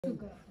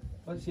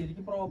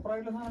ശരിക്കും പ്രോപ്പർ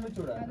ആയിട്ടുള്ള സാധനം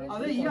വെച്ചൂടാ.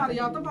 അതെ, ഈ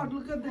അറിയാത്ത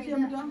പാട്ടുകൾക്ക് എന്താ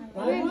ചെയ്യാൻ പറ്റാ?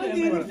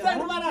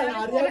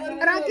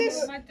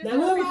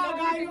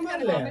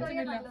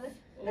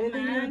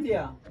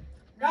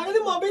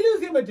 മൊബൈൽ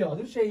യൂസ് ചെയ്യാൻ പറ്റുമോ?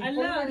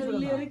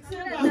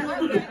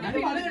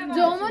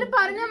 ജോമോന്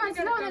പറഞ്ഞാൽ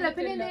മനസ്സിലാവുന്നില്ല.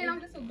 പിന്നെ എന്ത് ചെയ്യണം?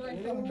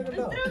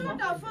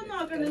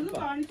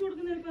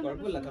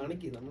 കുഴപ്പമില്ല,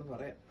 കാണിക്ക്, നമ്മൾ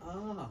പറയാം.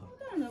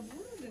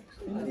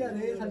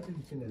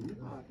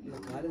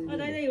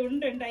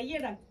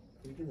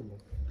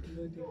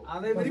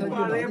 അതെ,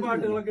 പഴയ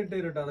പാട്ടുകളൊക്കെ ഇട്ട്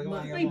തരും.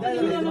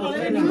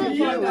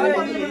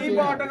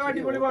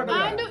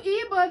 അതൊക്കെ ഈ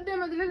ബർത്ത്ഡേ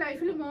മുതൽ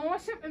ലൈഫിൽ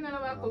മോശം എന്നുള്ള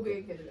വാക്ക്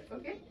ഉപയോഗിക്കരുത്.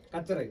 ഓക്കെ,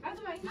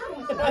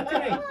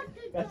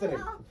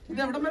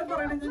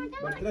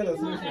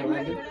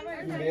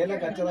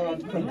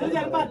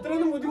 ചിലപ്പോ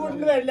അത്രയൊന്നും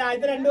ബുദ്ധിമുട്ടിന് വരില്ല.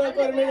 ആദ്യത്തെ 2 വാക്ക്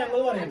പറയുമ്പോൾ ഞങ്ങൾ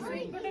പറയും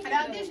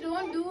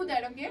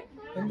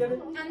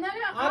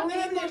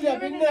അങ്ങനെയൊന്നുമില്ല.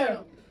 പിന്നെ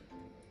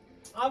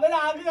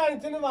അവരാകെ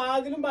കാണിച്ചത്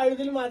വാതിലും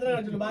പഴുതിലും മാത്രമേ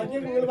കാണിച്ചുള്ളൂ.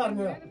 ബാക്കിയൊക്കെ നിങ്ങൾ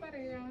പറഞ്ഞതാ.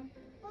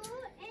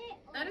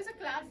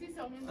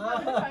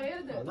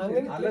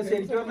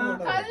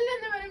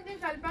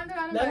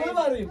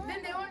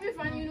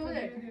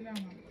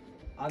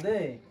 അതെ,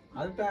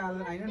 അത്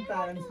അതിന്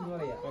ടാലൻസ് എന്ന്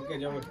പറയാം.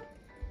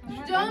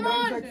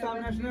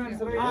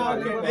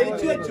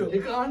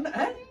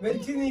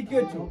 വെച്ച് നീക്കി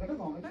വെച്ചു.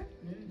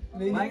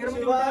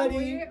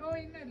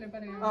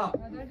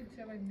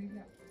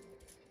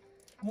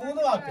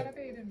 മൂന്ന് വാക്ക്,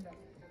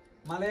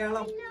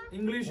 മലയാളം,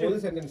 ഇംഗ്ലീഷ്,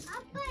 സെന്റൻസ്,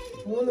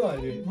 3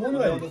 വാക്ക്, 3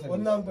 വരി.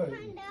 ഒന്നാമത്തെ വരി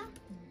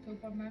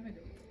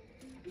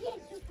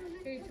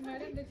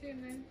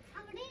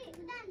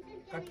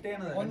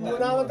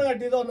മൂന്നാമത്തെ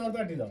കട്ട് ചെയ്തോ? ഒന്നാമത്തെ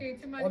കട്ട് ചെയ്തോ?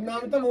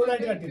 ഒന്നാമത്തെ 3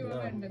 ആയിട്ട് കട്ട് ചെയ്തു.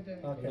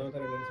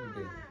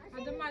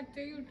 അത്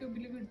മറ്റേ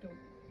യൂട്യൂബിൽ കിട്ടും.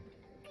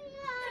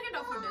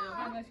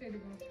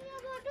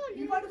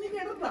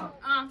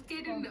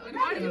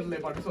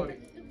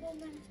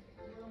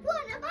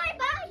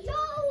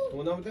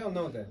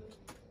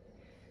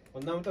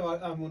 ഒന്നാമത്തെ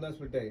മൂന്നാം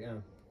സ്പ്ലിറ്റ് ആയി.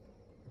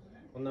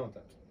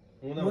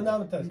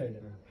 മൂന്നാമത്തെ സൈഡ്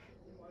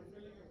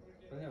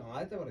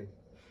ആദ്യത്തെ പറയും.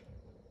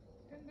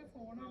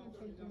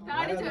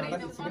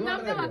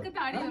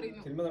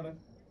 സിനിമ നടൻ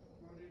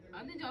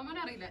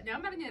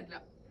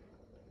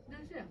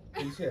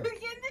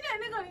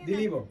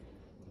ദിലീപോ?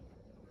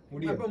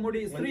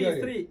 മുടി,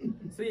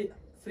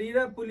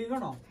 ശ്രീയുടെ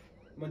പുലിങ്ങണോ?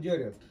 മഞ്ജു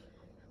വാര്യർ,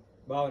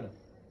 ഭാവന.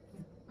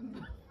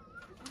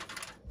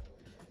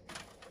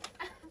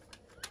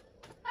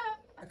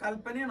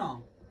 കൽപ്പനയാണോ?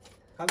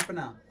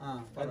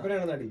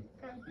 കൽപ്പനയാണ് നടി.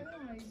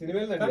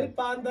 സിനിമയിൽ നടി.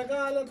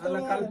 അല്ല,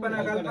 കൽപ്പന.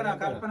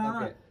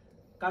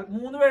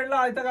 3 പേരുള്ള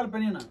ആദ്യത്തെ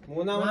കൽപ്പനയാണ്.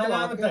 മൂന്നാമത്തെ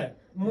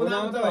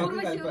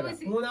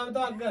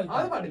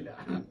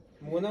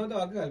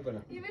വാക്ക് കൽപ്പന.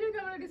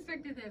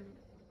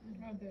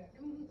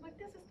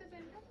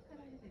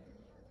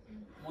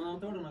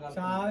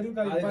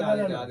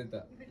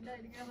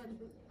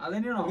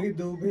 അതന്നെയാണോ?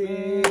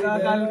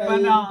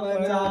 കൽപ്പന,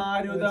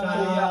 ചാരുത.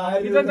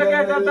 ഇതെന്താ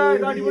കേൾക്കാത്ത?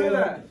 ഇത്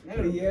അടിപൊളിയല്ലേ?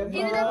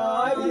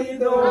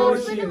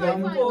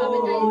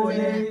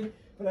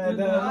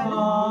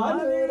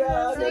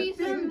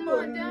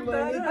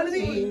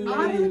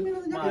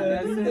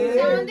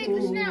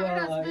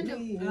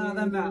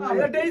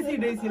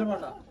 ഡെയ്സിയിലെ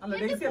പാട്ടാ. അല്ല,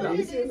 ഡെയ്സി അല്ല.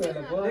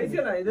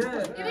 ഇത്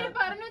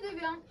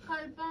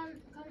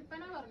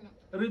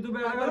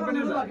ഋതുബേള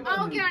കൽപ്പനയല്ല.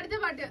 അടുത്ത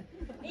പാട്ട്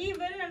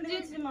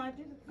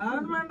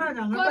അതൊന്നും വേണ്ട,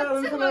 ഞങ്ങളുടെ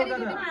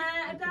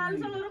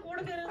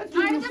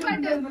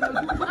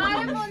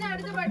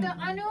അടുത്ത പാട്ട്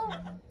അനു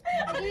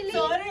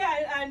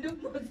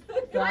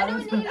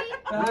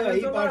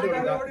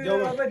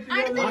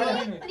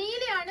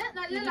നീലയാണ്.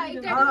 നല്ല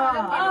ലൈറ്റ്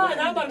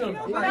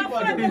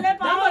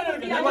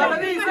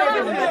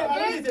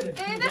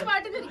ഏതാ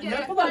പാട്ട്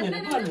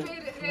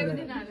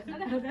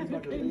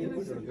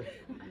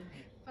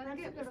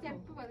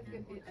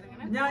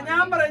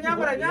ഞാൻ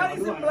പറയാം. ഞാൻ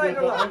സിമ്പിൾ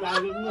ആയിട്ടുള്ള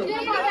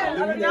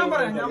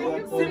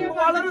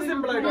വളരെ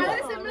സിമ്പിൾ ആയിട്ടുള്ള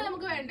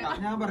നമുക്ക് വേണ്ട.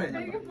 ഞാൻ പറയാം.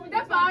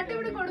 പാട്ട്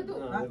ഇവിടെ കൊടുത്തു.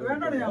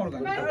 വേണ്ടോ? ഞാൻ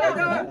കൊടുക്കാം.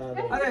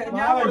 അതെ,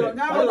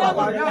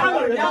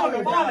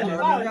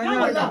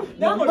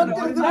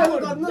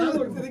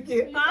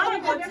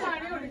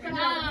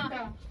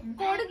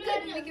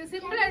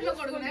 സിമ്പിൾ ആയിട്ടുള്ള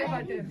കൊടുക്കണേ.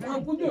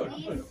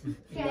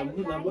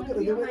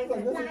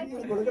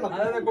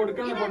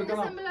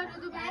 കൊടുക്കണം.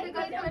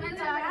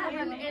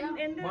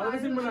 വളരെ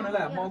സിമ്പിൾ ആണ്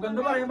അല്ലേ?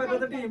 മുഖത്ത് പറയാൻ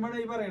പറ്റാത്ത ടീമാണ്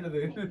ഈ പറയണത്.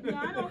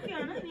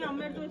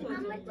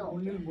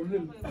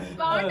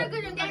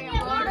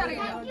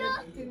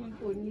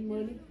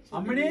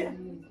 അമ്മണി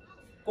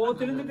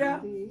കോത്തിലിട്ടാ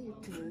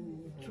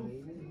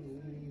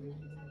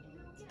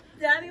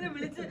ഞാനിങ്ങനെ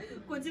വിളിച്ച്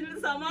കൊച്ചിനോട്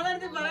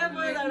സമാധാനത്തിൽ പറയാൻ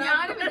പോയതാണ്.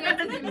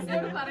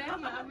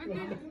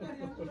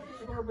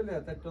 കുഴപ്പമില്ല,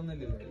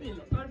 തെറ്റൊന്നുമില്ലല്ലോ.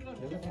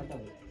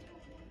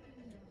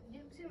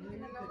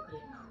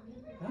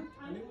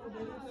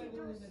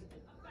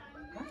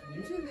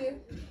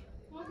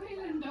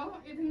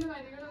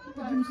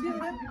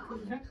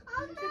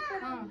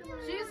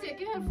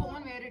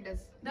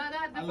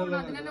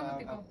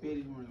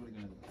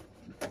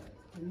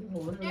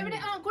 എവിടെ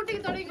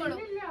കുട്ടിക്ക് തുടങ്ങിക്കോളൂ.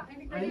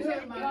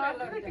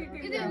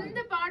 ഇത്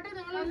എന്ത് പാട്ട്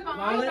നിങ്ങൾ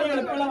വളരെ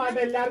എളുപ്പമുള്ള പാട്ട്,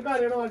 എല്ലാവർക്കും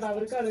അറിയണ പാട്ട്,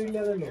 അവർക്ക്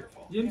അറിയില്ലതല്ലോ.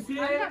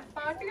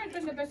 പാട്ട്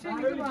കേട്ടിട്ടുണ്ട്, പക്ഷെ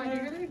എനിക്ക്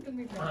വായനകൾ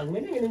കിട്ടുന്നില്ല.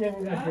 അങ്ങനെ ഇങ്ങനെ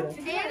ഞങ്ങൾ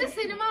ഏത്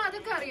സിനിമ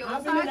അതൊക്കെ അറിയോ?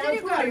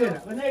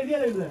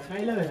 എഴുതിയാൽ എഴുതുക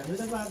കയ്യില വരാം,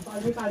 എന്നിട്ട്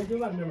അത്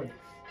കളിക്കുമ്പോൾ പറഞ്ഞാൽ മതി.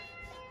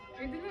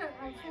 ഇതില്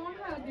ഫോൺ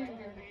ആദ്യം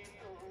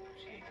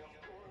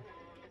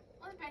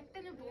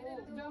പെട്ടെന്ന്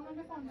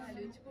ജോമന്റെ ഫോൺ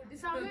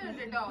സമയം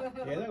കേട്ടോ.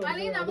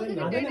 അല്ലെങ്കിൽ അത്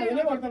നമുക്ക്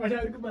അതിനെ കൊടുത്ത, പക്ഷെ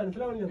അവർക്ക്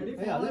മനസ്സിലാവില്ല.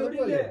 അത്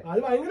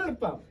ഭയങ്കര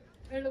എളുപ്പം.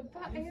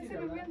 എളുപ്പം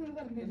സിനിമ എന്ന്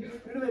പറഞ്ഞില്ലേ?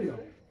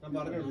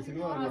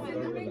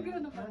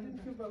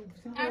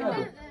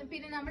 അടുത്ത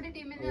പിന്നെ നമ്മുടെ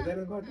ടീമിൽ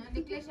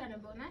നിക്ലേഷ് ആണ്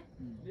പോകുന്നത്.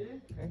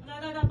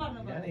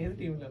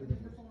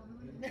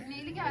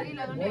 നീലിക്ക്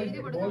അറിയില്ല, അതുകൊണ്ട് എഴുതി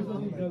കൊടുക്കും.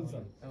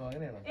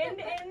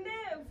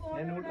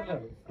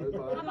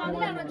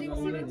 അതിലാണോ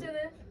ജിംസി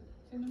വെച്ചത്?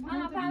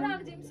 അപ്പൊ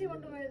അതാണ് ജിംസി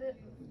കൊണ്ടുപോയത്.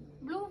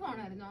 ബ്ലൂ ഫോൺ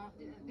ആയിരുന്നോ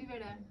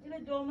ഇവിടെ?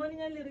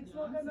 ലിറിക്സ്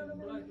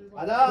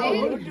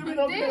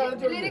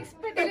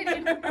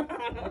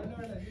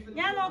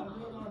ഞാൻ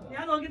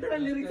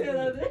നോക്കിത്തരാം ലിറിക്സ്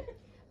ഏതാത്.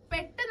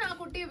 പെട്ടെന്ന് ആ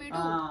കുട്ടിയെ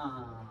വിടൂ.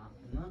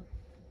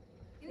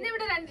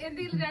 ഇന്നിവിടെ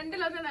എന്തെങ്കിലും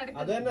രണ്ടിലൊന്ന് നടക്കും.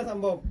 അതന്നെ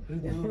സംഭവം.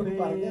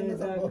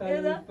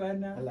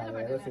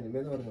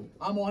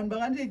 ആ മോഹൻ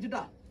ബഗാൻ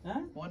ജയിച്ചിട്ടാ.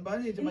 മോഹൻ ബഗാൻ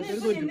ജയിച്ചു. മറ്റൊരു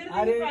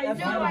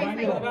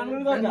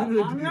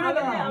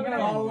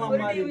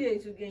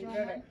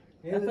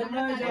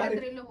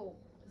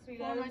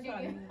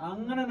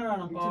അങ്ങനെ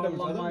വേണം.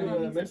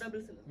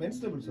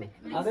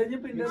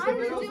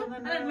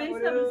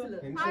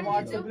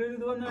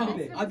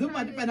 അതും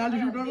മറ്റേ പെനാൽറ്റി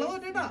ഷൂട്ടുള്ള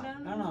തോറ്റാ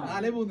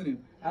 4-3.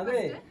 അതെ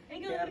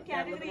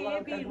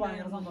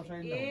ഭയങ്കര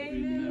സന്തോഷമായി.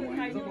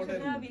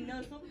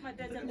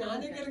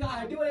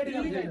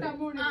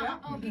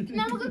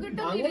 നമുക്ക്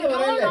കിട്ടും.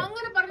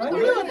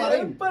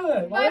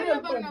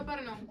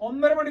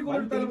 1.5 മണിക്കൂർ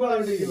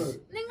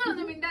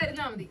നിങ്ങളൊന്നും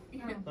മിണ്ടായിരുന്നാ മതി.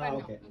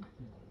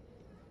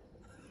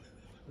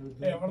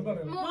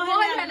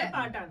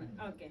 പാട്ടാണ്.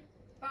 ഓക്കെ,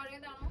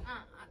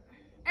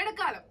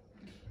 ഇടക്കാലം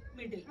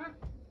മിഡിൽ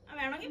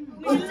വേണമെങ്കിൽ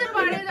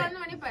പാടിയതാന്ന്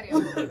വേണമെങ്കിൽ പറയാം.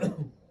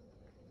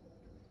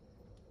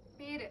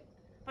 പേര്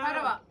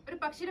പറവ. ഒരു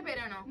പക്ഷിയുടെ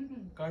പേരാണോ?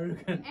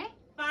 കഴുകൻ.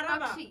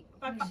 പക്ഷി.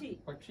 പക്ഷി.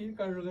 പക്ഷി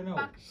കഴുകനോ?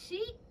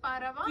 പക്ഷി,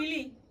 പറവ,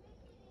 കിളി.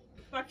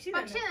 പക്ഷി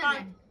പക്ഷി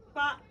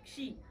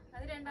പക്ഷി.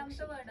 അത്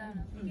രണ്ടാമത്തെ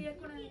വേർഡാണ്.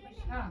 കിഴക്കുണരും.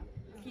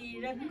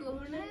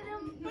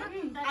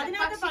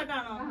 അതിനകത്ത്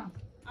പാട്ടാണോ?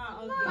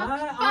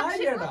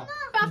 പക്ഷിയുടെ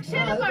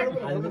പാട്ട്.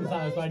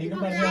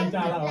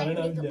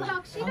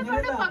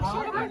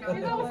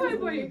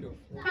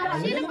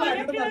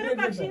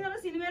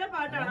 സിനിമയിലെ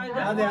പാട്ടാണോ?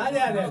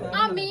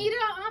 ആ മീര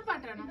ആ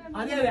പാട്ടാണോ?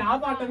 അതെ അതെ, ആ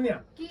പാട്ട് തന്നെയാ.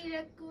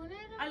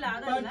 അല്ല,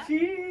 അതല്ല.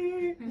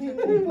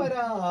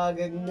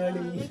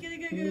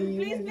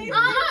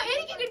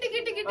 എനിക്ക് കിട്ടി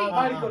കിട്ടി കിട്ടി.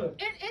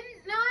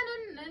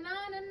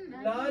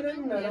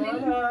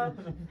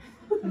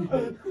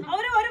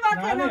 ഒരു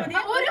വാക്ക് തന്നാ മതി.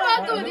 ഒരു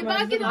വാക്ക് മതി,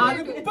 ബാക്കി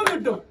ഇപ്പൊ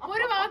കിട്ടും.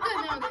 ഒരു വാക്ക്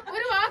തന്നാ മതി.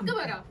 ഒരു വാക്ക്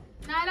പറ.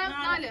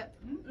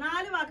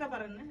 നാല് വാക്കാ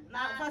പറയുന്നത്.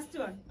 First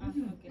one.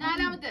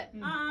 നാലാമത്തെ.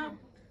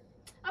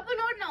 അപ്പൊ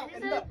നോട്ട് നോ.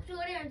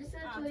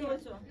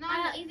 ചോദിച്ചോ.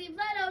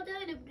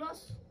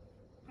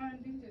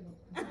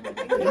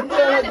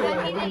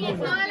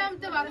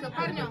 നാലാമത്തെ വാക്ക്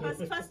പറഞ്ഞോ.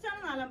 ഫസ്റ്റ്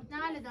ആണ് നാലാമത്തെ.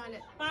 നാല്.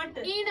 പാട്ട്.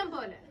 ഈണം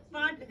പോലെ.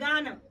 പാട്ട്.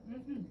 ഗാനം.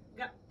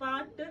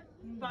 പാട്ട്.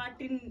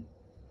 പാട്ടിൻ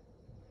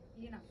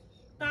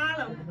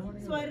താളം.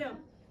 സ്വരം.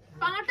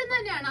 പാട്ട്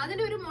തന്നെയാണ്,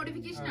 അതിന്റെ ഒരു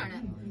മോഡിഫിക്കേഷൻ ആണ്.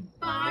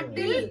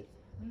 പാട്ടിൽ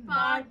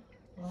പാടി.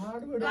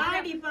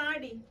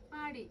 പാടി.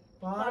 പാടി.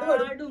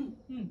 പാടും.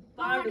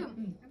 പാടും.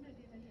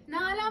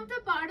 നാലാമത്തെ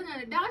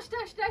പാടുന്നാണ്. ഡാഷ്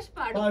ഡാഷ് ഡാഷ്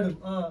പാടും.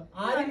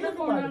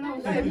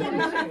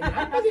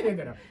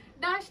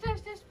 ഡാഷ്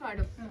ഡാഷ് ഡാഷ്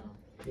പാടും.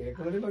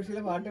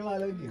 പക്ഷിയിലെ പാട്ടുകൾ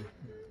ആലോചിക്കും.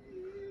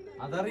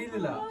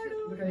 അതറിയില്ല.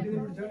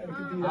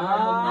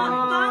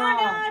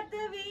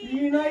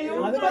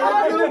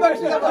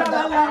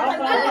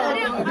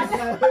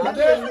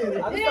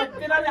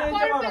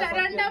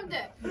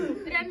 രണ്ടാമത്തെ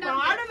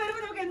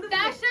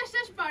ഡാഷ് ഡാഷ്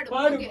ഡാഷ് പാടും.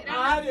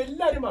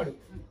 എല്ലാരും പാടും.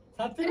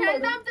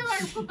 രണ്ടാമത്തെ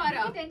വാക്ക് പറ.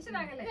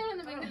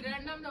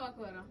 രണ്ടാമത്തെ വാക്ക്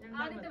പറ.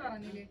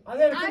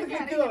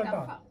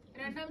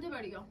 രണ്ടാമത്തെ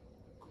പഠിക്കോ.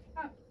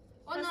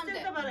 ഒന്നാമത്തെ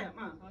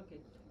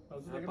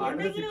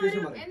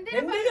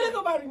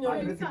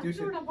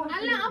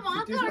അല്ല, ആ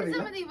വാക്ക്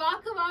കാണിച്ചാൽ മതി.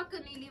 വാക്ക്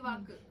നീലി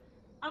വാക്ക്.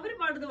 അവര്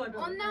പാടുന്ന പാട്ട്.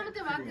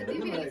 ഒന്നാമത്തെ വാക്ക്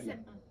ദിവ്യ.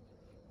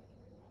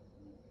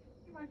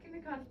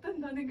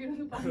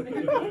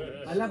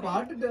 അല്ല,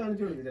 പാട്ടിട്ട്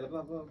കാണിച്ചു കൊടുക്കും ചിലപ്പോ.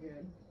 അപ്പൊ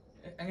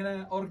എങ്ങനെ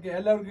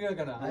എല്ലാവർക്കും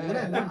കേൾക്കാനാ?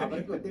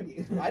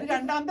 അത്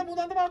രണ്ടാമത്തെ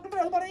മൂന്നാമത്തെ വാക്കുണ്ടോ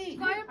അത് പറയും.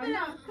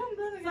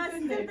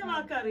 ഫസ്റ്റത്തെ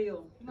വാക്ക് അറിയോ?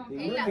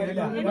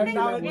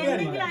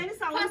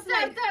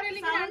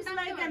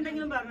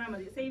 എന്തെങ്കിലും പറഞ്ഞാൽ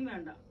മതി. സെയിം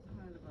വേണ്ട.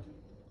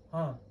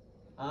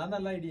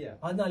 നല്ല ഐഡിയ.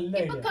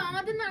 ഇപ്പൊ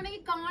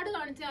കാതെന്നാണെങ്കിൽ കാട്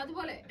കാണിച്ച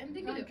അതുപോലെ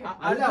എന്തെങ്കിലും.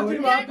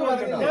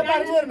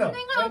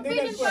 നിങ്ങൾ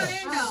ഒപ്പീനിയൻ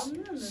പറയണ്ട.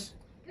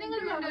 നിങ്ങൾ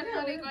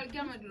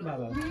കളിക്കാൻ പറ്റുള്ളൂ.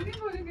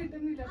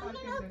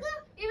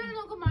 ഇവര്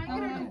നോക്കും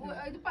ഭയങ്കര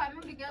ഇത്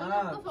പറഞ്ഞോണ്ടിരിക്കുക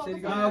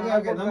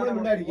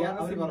നമ്മളുണ്ടായിരിക്കാം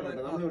അവര്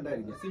പറഞ്ഞിട്ട്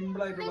നമ്മളുണ്ടായിരിക്കാം.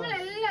 സിമ്പിൾ ആയിട്ട് നിങ്ങൾ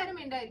എല്ലാരും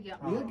ഉണ്ടായിരിക്കാം.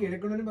 നിങ്ങൾ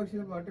കിഴക്കുണ്ടനും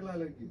പക്ഷിയിലെ പാട്ടുകൾ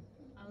ആലോചിക്കും.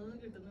 അതൊന്നും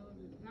കിട്ടുന്ന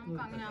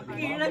നമുക്ക് അങ്ങനെ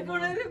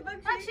കിഴക്കുണര്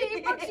പക്ഷേ ഈ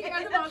പക്ഷി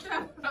അത്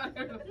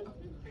മാത്രമേ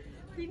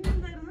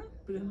പിന്നെന്തായിരുന്നു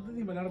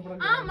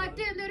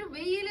മറ്റേ എന്തൊരു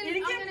വെയില്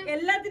എനിക്ക്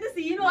എല്ലാത്തിനും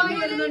സീൻ ഓർമ്മ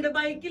വരുന്നുണ്ട്.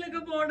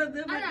 ബൈക്കിലൊക്കെ പോണത്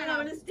മറ്റേ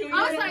അവള്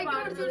സ്റ്റേജിൽ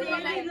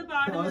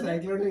പാടുന്നത്.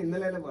 സൈക്കിളോട്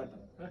ഇന്നലെ പാട്ടാ.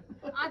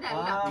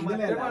 അതല്ല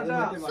ഇന്നലെ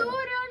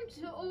സൂര്യൻ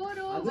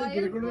ഓരോ അത്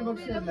കിഴക്കുണ്ടനും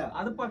പക്ഷിയല്ല.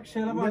 അത്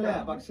പക്ഷികളെ ഇന്നലെ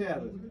പാട്ടാ. പക്ഷിയാ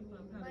അത്.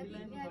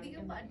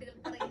 അധികം പാട്ടുകൾ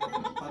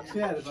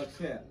പക്ഷിയാ അത്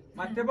പക്ഷിയാ.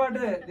 മറ്റേ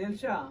പാട്ട്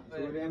ദിൽഷാ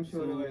സൂര്യാം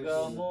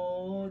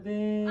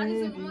അത്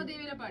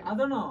സുഗമോദേവിയുടെ പാട്ട്.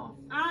 അതാണോ?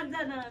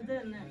 അത്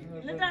തന്നെ.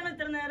 എന്നിട്ടാണ്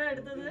ഇത്ര നേരം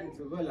എടുത്തത്.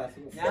 സുഖമല്ല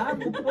അസുഖം. ഞാൻ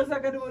 30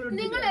 സെക്കൻഡ് പോലും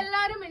നിങ്ങൾ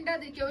എല്ലാരും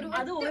മിണ്ടാതിരിക്കുക.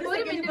 അത് ഒരു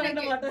സെക്കൻഡ്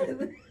പറയേണ്ട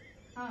പാട്ടായിരുന്നു.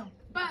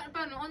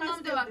 പറഞ്ഞു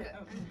ഒന്നാമത്തെ വാക്ക്.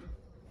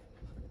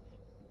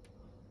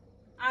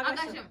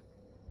 ആകാശം,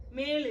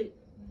 മേളിൽ,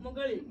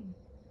 മുകളിൽ,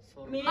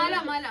 മല,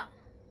 മല,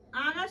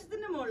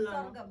 ആകാശത്തിന്റെ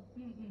മുകളിലാണ്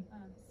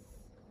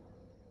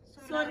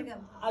സ്വർഗം.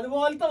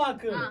 അതുപോലത്തെ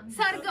വാക്കുകൾ.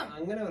 സർഗം.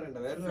 അങ്ങനെ പറയണ്ട,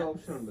 വേറൊരു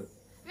ഓപ്ഷൻ ഉണ്ട്.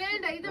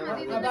 വേണ്ട, ഇത്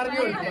മതി. നിങ്ങൾ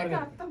ഇങ്ങനെ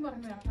അർത്ഥം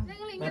കളിക്കില്ല പറയണ്ട.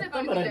 കേട്ടോ.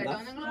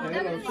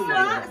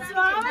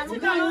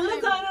 ഇത് അങ്ങനെ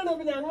സാധനമാണ്.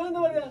 ഇപ്പൊ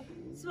ഞങ്ങളെന്താ പറയാ,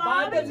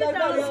 പാട്ട്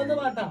എല്ലാവർക്കും അറിയാവുന്ന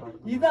പാട്ടാ,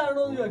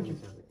 ഇതാണോ എന്ന് ചോദിക്കും.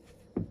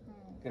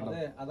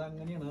 അതെ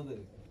അതങ്ങനെയാണ്. അത്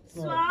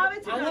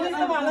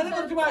അങ്ങനെയൊക്കെ വളരെ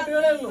കുറച്ച്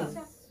പാട്ടുകളേ ഉള്ളൂ.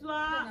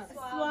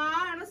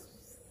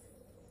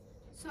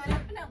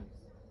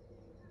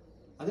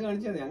 അത്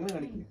കാണിച്ചാൽ മതി, അങ്ങനെ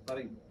കാണിക്കും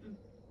പറയും.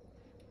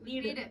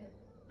 വീട്,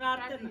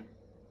 പ്രാർത്ഥന,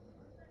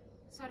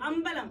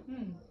 അമ്പലം,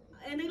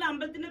 എന്തെങ്കിലും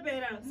അമ്പലത്തിന്റെ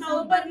പേരാണ്.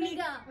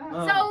 സൗപർണിക.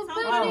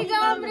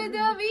 സൗപർണികാമൃത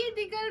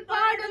വീഥികൾ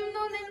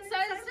പാടുന്നു നിൻ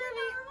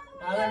സരസ്വതി.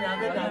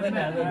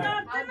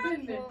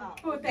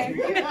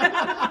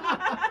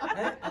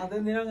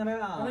 അതെന്തിനാ അങ്ങനെ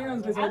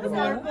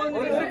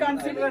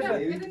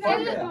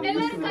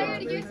എല്ലാരും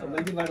കൈയടിക്കും.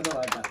 അമ്മയ്ക്ക് പാടുന്ന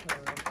പാട്ടാ.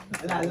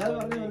 അല്ല അല്ലാതെ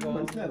പറഞ്ഞാൽ അവർക്ക്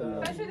മനസ്സിലാവില്ല.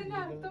 പക്ഷെ ഇതിന്റെ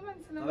അർത്ഥം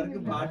മനസ്സിലാവും. അവർക്ക്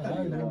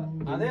പാട്ടറിയില്ല.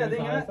 അതെ അതെ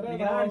ഇങ്ങനെ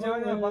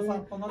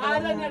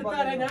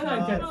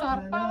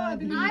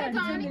ആര്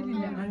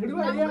കാണിക്കില്ല.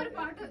 നമുക്കൊരു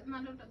പാട്ട്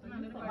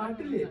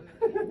പാട്ടില്ലേ?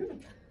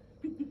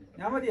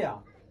 ഞാൻ മതിയാ.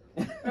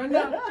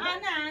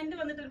 ആൻഡ്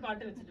വന്നിട്ട് ഒരു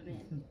പാട്ട് വെച്ചിട്ടുണ്ട്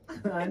ഞാൻ.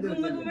 അതിന്റെ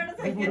കുമ്മക്കുമ്മയുടെ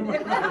സെക്കൻഡ്.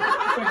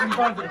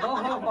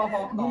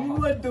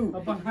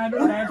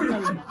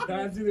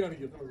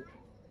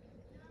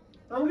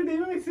 നമുക്ക്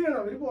ടീം മിക്സ് ചെയ്യണം.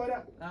 അവര് പോരാ.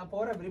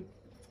 പോരാ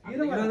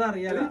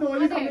അറിയാലോ.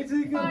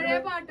 പഴയ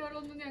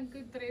പാട്ടുകളൊന്നും ഞങ്ങക്ക്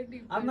ഇത്രയും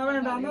deep അന്നാ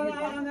വേണ്ട, അന്നാ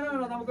അങ്ങനെ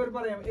വേണ്ട. നമുക്കൊരു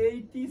പറയാം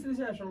 80s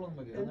ശേഷമുള്ള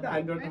നമുക്ക്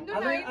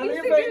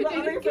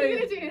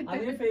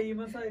അതേ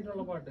ഫേമസ്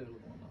ആയിട്ടുള്ള പാട്ടുകൾ.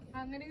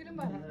 അങ്ങനെയെങ്കിലും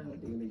പറയാം.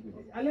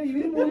 അല്ല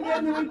ഇവര് 3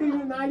 പേര് നിങ്ങൾ ടീം,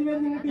 4 പേര്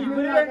നിങ്ങൾ ടീം.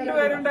 ഇവര്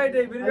രണ്ടുപേരുണ്ടായിട്ട്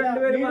ഇവര്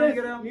രണ്ടുപേരും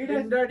ഭയങ്കര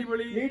എന്റെ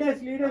അടിപൊളി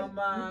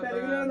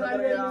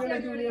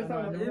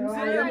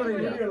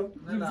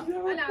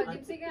അല്ല,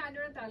 ജിപ്സിക്ക്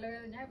ആന്റിയുടെ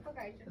തലവേദന ഞാൻ ഇപ്പൊ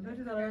കഴിച്ചു.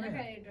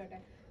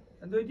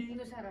 എന്തോ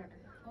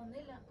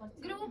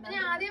ഗ്രൂപ്പ്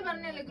ഞാൻ ആദ്യം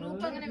പറഞ്ഞല്ലേ,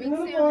 ഗ്രൂപ്പ് അങ്ങനെ നിങ്ങൾ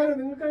മിക്സ് പോരാ. ചെയ്യണം.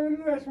 നിങ്ങൾക്ക് അങ്ങനെ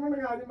ഒരു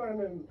വിഷമമുണ്ടെങ്കിൽ ആദ്യം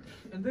പറഞ്ഞായിരുന്നു.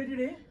 എന്തോ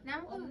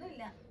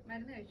നമുക്കൊന്നുമില്ല,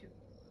 മരുന്ന് കഴിച്ചു.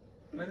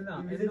 മരുന്നാ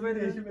എന്ത് പേര്?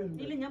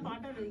 ഇല്ല, ഞാൻ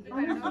പാട്ടാണ്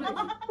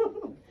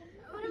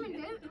ഒരു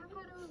മിനിറ്റ്.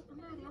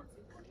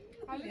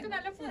 അവർക്ക്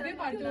നല്ല പുതിയ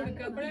പാട്ട്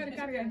കൊടുക്കുക, അപ്പോഴേ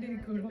അവർക്ക്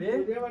അറിയാണ്ടിരിക്കുള്ളൂ.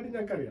 പുതിയ പാട്ട്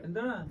ഞങ്ങൾക്കറിയാം.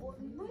 എന്താണ്?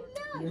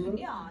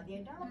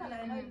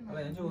 അല്ല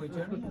ഞാൻ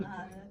ചോദിച്ചാണ്.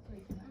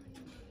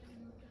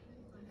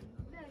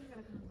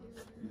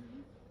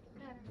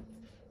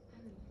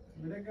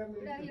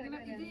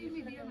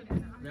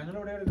 ഞങ്ങൾ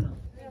എവിടെ എടുക്കണം?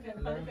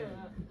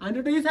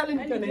 അതിന്റെ ഈ സ്ഥലം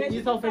എനിക്കാണ്, ഈ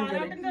സോഫ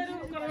എനിക്കാണ്.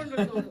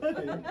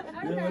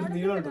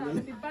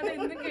 ഇപ്പൊ അത്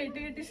എന്നും കേട്ട്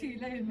കേട്ട്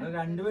ശീലമായിരുന്നു.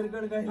 രണ്ടുപേർക്ക്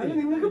എടുക്കാൻ അല്ല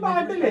നിങ്ങൾക്ക്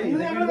പാട്ടില്ലേ?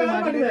 ഇന്ന് ഞങ്ങൾ വേറെ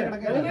പാട്ട്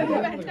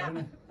തരാം.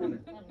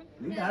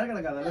 നീ താഴെ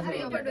കിടക്കാം, നല്ല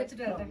അറിയോ സുഖം. പാട്ട്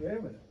വെച്ചിട്ട്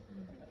വരട്ടെ.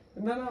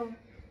 എന്താണോ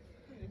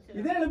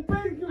ഇത്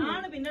എളുപ്പമായിരിക്കും.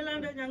 ആണ്.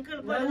 പിന്നല്ലാണ്ട് ഞങ്ങൾക്ക്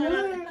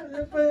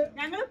ഞങ്ങള്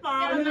ഞങ്ങള്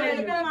പാടുന്ന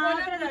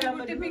മാത്രമേ തരാൻ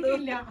പറ്റുള്ളൂ.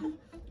 കുട്ടിപ്പിക്കില്ല.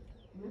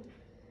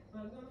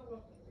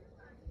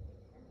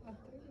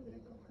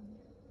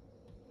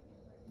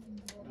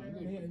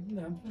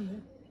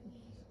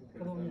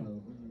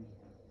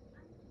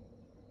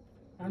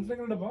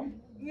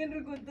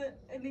 ഇങ്ങനൊരു കുത്ത്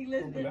ഇംഗ്ലീഷ്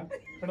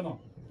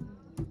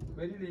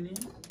വരില്ല ഇനി.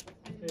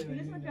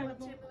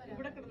 കിടന്നു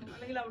ഇവിടെ കിടന്നു,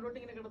 അല്ലെങ്കിൽ അവിടോട്ട്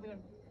ഇങ്ങനെ കിടന്നു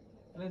കണ്ടു.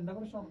 അല്ല എന്താ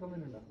പ്രശ്നം? ഉറക്കം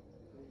വരുന്നുണ്ടോ?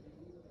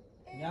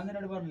 ഞാൻ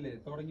നിന്നോട് പറഞ്ഞില്ലേ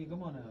തുടങ്ങിക്കോ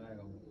മോനെ,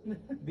 വേഗം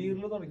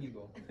ബീറില്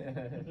തുടങ്ങിക്കോ.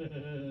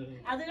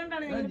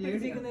 അതുകൊണ്ടാണ് ഞങ്ങൾ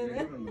പിടിച്ചിരിക്കുന്നത്.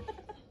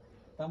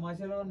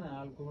 തമാശകൾ പറഞ്ഞ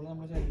ആൽക്കഹോൾ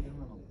നമ്മുടെ ശരീരം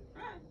വേണം.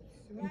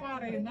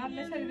 പറയുന്ന നല്ല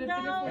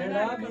ശരീരത്തിന്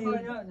എടാ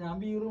ബീറ് ഞാൻ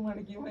ബീറും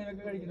അടക്കി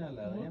വൈനൊക്കെ കഴിക്കണല്ല.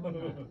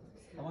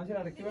 തമാശ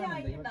അടക്കി വേണം.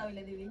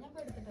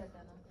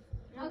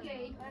 ഓക്കേ.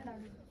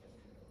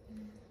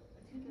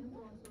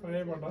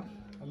 പഴയ പാട്ടാ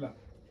അല്ല,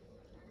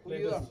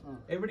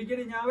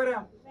 എവിടേക്കടി? ഞാൻ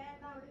വരാം.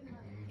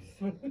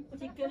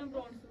 ചിക്കനും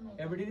പ്രോൺസും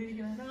എവിടെ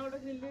ഇരിക്കണേ? അവിടെ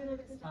ഗ്രില്ല്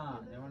ചെയ്തെടുത്ത് ആ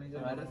ഞാൻ വേണമെങ്കിൽ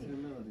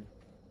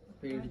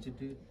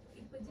പേടിച്ചിട്ട്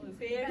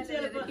പേടിച്ച്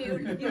ചിലപ്പോ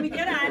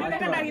മിക്കവാറും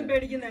ആനൊക്കെ ഉണ്ടാക്കി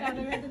പേടിക്കുന്നത്.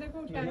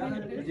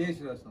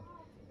 വിജയശ്വാസം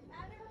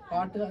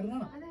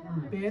പാട്ടുകാരനാണ്,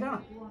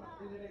 പേരാണ്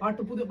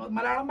പാട്ട്, പുതിയ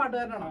മലയാളം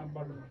പാട്ടുകാരനാണ്.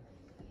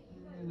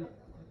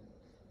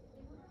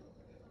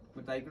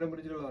 തൈക്കുടം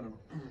പിടിച്ചിട്ടുള്ളവരാണോ?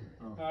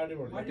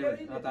 അടിപൊളി.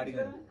 ആ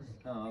താടിക്കാരൻ.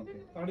 ആ ഓക്കെ.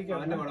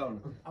 അവന്റെ പടമാണ്.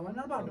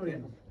 അവനാണ് പാട്ട്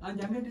പാടിയത്.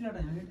 ഞാൻ കേട്ടില്ല.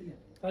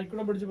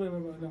 തൈക്കുടം പിടിച്ച്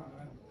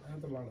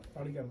അതിനകത്തുള്ള ആള്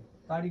താടിക്കാരൻ.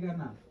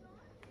 താടിക്കാരനാ?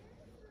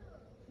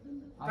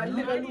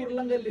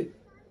 ഉരുളങ്കല്ല്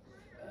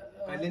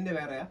കല്ലിന്റെ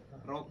വേറെയാ?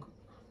 റോക്ക്.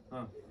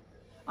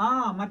 ആ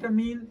മറ്റേ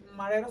മീൻ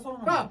മഴയുടെ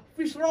സോങ്.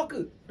 Fish rock.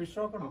 ഫിഷ്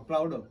റോക്കണോ?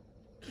 ക്ലൗഡോ?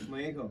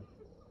 മേഘോ?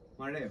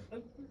 മഴയോ?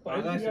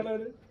 ആകാശം,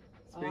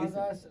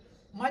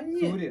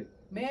 മഞ്ഞ്, സൂര്യൻ.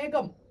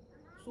 മേഘം,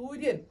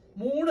 സൂര്യൻ,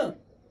 മൂണ്,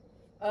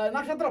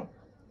 നക്ഷത്രം.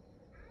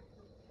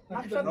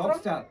 Rock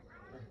star.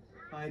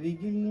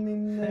 അരികിൽ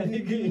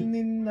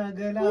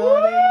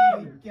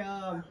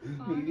നിന്നകലായിരിക്കാം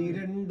പിടി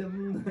രണ്ടും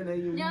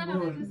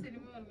നനയുമ്പോൾ.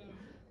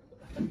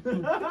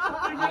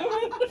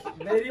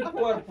 Very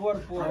poor.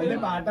 അതിന്റെ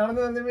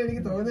പാട്ടാണെന്ന് പറഞ്ഞപ്പോ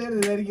എനിക്ക്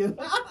തോന്നിയായിരുന്നു ഇതായിരിക്കും.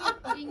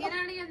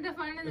 ഇങ്ങനെയാണെങ്കിൽ എന്താ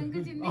ഫണ്ട്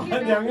നിങ്ങൾക്ക്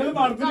ഞങ്ങള്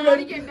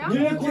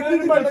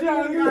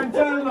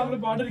നമ്മള്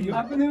പാട്ടിരിക്കും.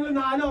 അപ്പൊ നിങ്ങൾ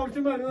 4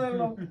 ഓപ്ഷൻ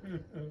പറഞ്ഞതല്ലോ.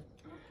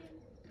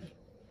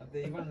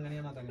 ദൈവം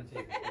അങ്ങനെയാണ് അതങ്ങനെ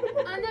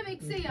ചെയ്യുന്നത്. അത്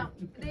മിക്സ് ചെയ്യാം.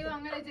 ദൈവം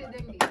അങ്ങനെ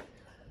ചെയ്തെങ്കിൽ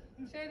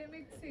ശരി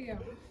മിക്സ്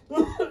ചെയ്യാം.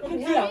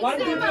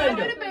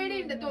 ഒരു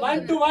പേടിയുണ്ട്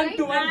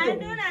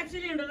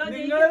ആക്ച്വലി ഉണ്ടല്ലോ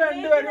നിങ്ങൾ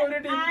രണ്ടുപേരും ഒരു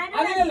ടീം.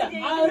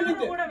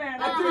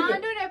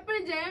 ആന്റൂന്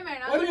എപ്പോഴും ജയം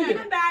വേണം.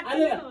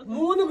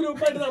 3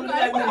 ഗ്രൂപ്പായിട്ട് നമുക്ക്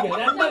തരഞ്ഞിരിക്കാം.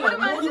 2 അല്ല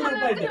 3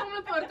 ഗ്രൂപ്പായിട്ട്.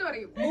 നമ്മള് പുറത്ത്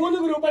പറയും. 3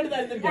 ഗ്രൂപ്പായിട്ട്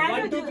തരഞ്ഞിരിക്കാം.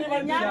 1 2 3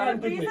 1 2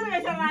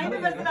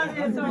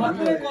 3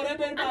 മക്കളെ കുറെ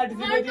പേര്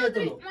പാർട്ടിസിപ്പേറ്റ്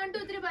ചെയ്യത്തുള്ളൂ. 1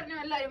 2 3 പറഞ്ഞു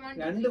എല്ലാരും.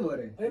 2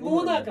 പോരെ?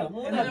 3 ആക്കാം.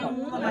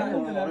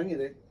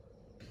 ഉറങ്ങിയത്.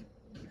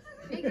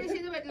 3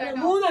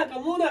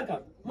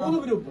 ആക്കാം. 3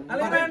 ഗ്രൂപ്പ്.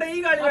 അല്ല വേണ്ട, ഈ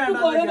കളി വേണ്ട.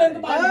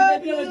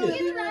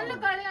 ഇത് നല്ല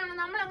കളിയാണ്.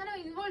 നമ്മൾ അങ്ങനെ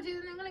ഇൻവോൾവ്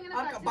ചെയ്ത് നിങ്ങൾ ഇങ്ങനെ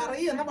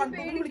പറയുന്ന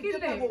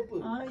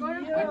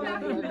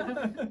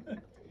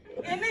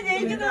എന്നെ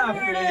ജയിക്കുന്ന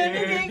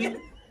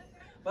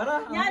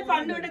ഞാൻ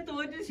പണ്ട് തൊട്ട്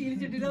തോറ്റ്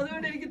ശീലിച്ചിട്ടില്ല.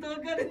 അതുകൊണ്ട് എനിക്ക്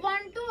തോക്കാൻ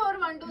 1 2 or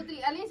 1 2 3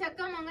 അല്ലെങ്കിൽ ചക്ക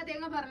മങ്ങ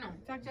തേങ്ങ പറഞ്ഞോ.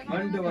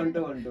 1 2 1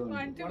 2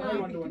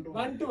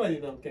 1 2 മതി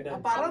നമുക്ക്.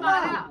 പറ.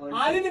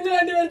 ആദ്യം നിങ്ങൾ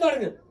 2 പേര്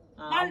തുടങ്ങും.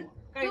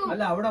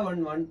 അല്ല അവിടെ 1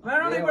 1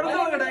 വേണം. ഇവിടെ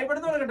നോക്കട്ടെ.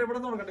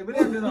 ഇവര്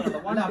രണ്ടും നോക്കട്ടെ.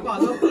 അല്ല അപ്പൊ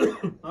അതോ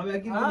ആ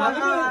ബാക്കി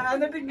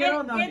എന്നിട്ട് ഇങ്ങനെ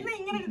വന്നാ മതി. എന്നെ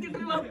ഇങ്ങനെ എടുത്തിട്ട്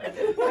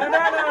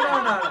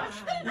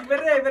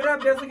ഇവരുടെ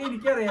അഭ്യാസമൊക്കെ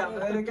എനിക്കറിയാം.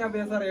 അവരൊക്കെ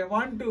അഭ്യാസം അറിയാം.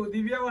 1 2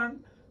 ദിവ്യ 1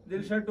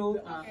 ദിൽഷ 2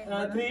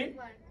 3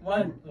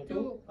 1 2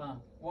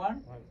 1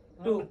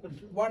 2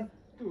 1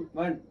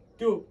 1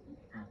 2.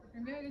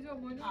 എന്റെ ഒരു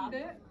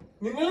ചുമലുണ്ട്.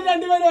 നിങ്ങൾ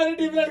 2 പേരും ഒരു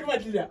ടീമിലേക്ക്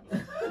പറ്റില്ല.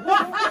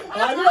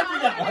 അത്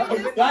പറ്റില്ല.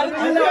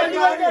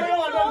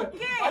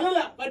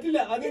 അല്ലല്ല പറ്റില്ല.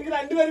 അത് നിങ്ങൾ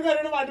 2 പേരും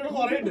പേരുടെ പാട്ടുകൾ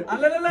കുറെ ഉണ്ട്.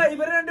 അല്ലല്ല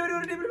ഇവര് രണ്ടുപേരും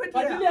ഒരു ടീമിൽ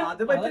പറ്റില്ല.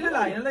 അത് പറ്റില്ല.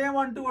 അതിനല്ല ഞാൻ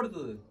 1 2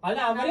 കൊടുത്തത്. അല്ല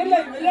അവരല്ല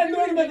ഇവര് 2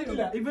 പേരും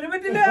പറ്റില്ല. ഇവര്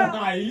പറ്റില്ല.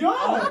 അയ്യോ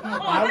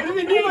അവര്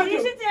പിന്നെ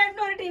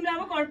ചേട്ടൻ ഒരു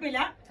ടീമിലാവുമ്പോ കുഴപ്പമില്ല.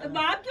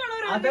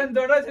 ബാക്കിയുള്ളവർ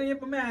അതെന്തോടാ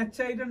ഇപ്പൊ മാച്ച്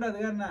ആയിട്ടുണ്ട്. അത്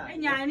കാരണം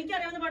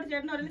എനിക്കറിയാവുന്ന പാട്ട്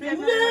ചേട്ടൻ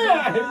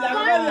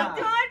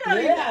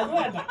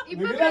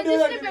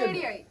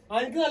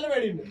എനിക്ക് നല്ല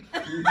പേടിയുണ്ട്.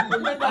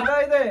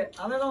 അതായത്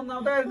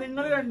ഒന്നാമത്തെ കാര്യം,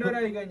 നിങ്ങൾ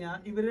രണ്ടുപേരായി കഴിഞ്ഞാൽ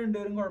ഇവര്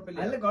രണ്ടുപേരും കുഴപ്പമില്ല.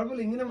 അല്ല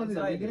കുഴപ്പമില്ല. ഇങ്ങനെ മതി.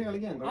 ഇങ്ങനെ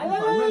കളിക്കാം.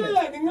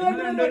 നിങ്ങൾ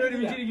രണ്ടുപേരും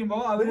ഒരുമിച്ചിരിക്കുമ്പോ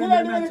അവര്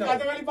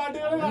കഥകളി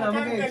പാട്ടുകൾ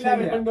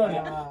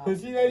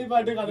കൃഷികാരി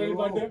പാട്ട് കഥകളി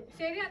പാട്ട്.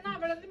 ശരി എന്നാ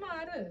അവിടെ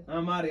മാറ്. ആ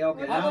മാറി.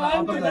 ഓക്കെ നമ്മൾ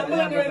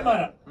 2 പേര്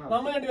മാറാം.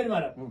 നമ്മൾ 2 പേര്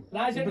മാറാം.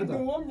 ലാസ്റ്റ്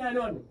 2ഉം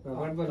ഞാനും വന്നു.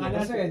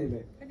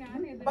 കഴിഞ്ഞില്ലേ?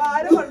 അപ്പൊ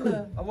ആര് വണ്ണ്?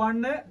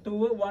 1 2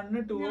 1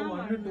 2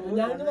 1 2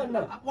 ഞാൻ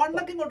വന്നോ.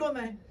 വണ്ണൊക്കെ ഇങ്ങോട്ട്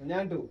വന്നേ.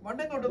 ഞാൻ 2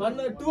 വണ്ണ് ഇങ്ങോട്ട്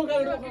വന്ന് 2 ഒക്കെ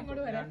അവിടെ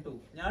ഇങ്ങോട്ട് വരാം.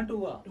 ഞാൻ 2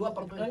 ആ. 2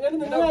 അപ്പുറത്ത്. അങ്ങനെ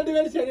നിങ്ങൾ 2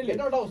 പേര് ശരിയല്ലേ?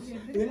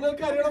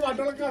 നിങ്ങൾക്ക് അറിയണ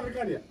പാട്ടുകളൊക്കെ അവർക്ക്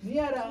അറിയാം. നീ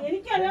ആരാ?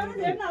 എനിക്കറിയാവുന്ന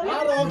ചേട്ടൻ ആ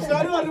റോക്ക്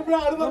സ്റ്റാർ പറഞ്ഞപ്പോഴും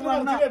ആള്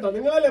പറഞ്ഞു കേട്ടോ.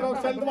 നിങ്ങളല്ലേ റോക്ക്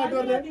സ്റ്റാറിന്റെ പാട്ട്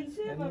പറഞ്ഞേ? അത്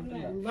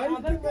നമ്മള്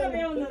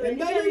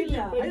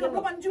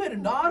 5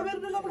 പേരുണ്ട്. 6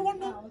 പേരുണ്ടല്ലോ നമ്മള്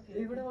വണ്ണ്.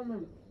 ഇവിടെ വന്നു.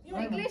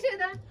 ഇംഗ്ലീഷ്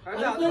ഏതാ?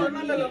 അല്ല അത്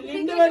ഒന്നല്ലല്ലോ.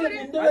 2 പേര്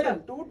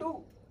 2 2.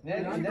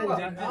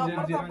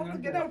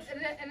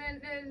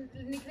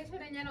 നിക്ലേഷ്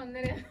പറയാൻ ഞാൻ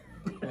 1.5.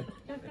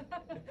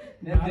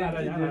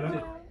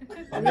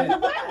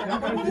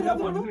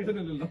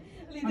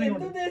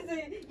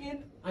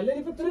 അല്ല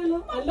ഇപ്പൊ ഇത്രയല്ലോ.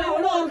 അല്ല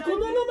അവിടെ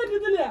ഉറക്കൊന്നും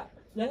പറ്റത്തില്ല.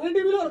 ഞങ്ങളുടെ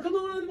ടീമിൽ ഉറക്കം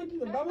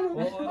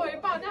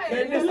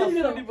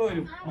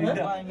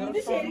ഇത്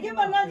ശരിക്കും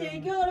പറഞ്ഞാൽ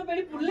ജയിക്കുമെന്നുള്ള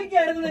പേടി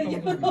പുള്ളിക്കായിരുന്നു.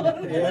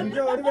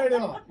 എനിക്ക് ഒരു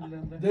പേടിയാണോ?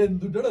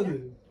 എന്തുട്ടത്?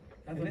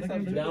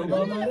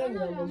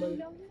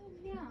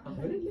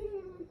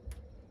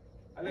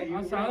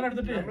 സാധനം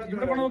എടുത്തിട്ട്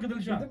ഇവിടെ കൊണ്ട് നോക്കി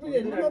ദിൽഷ.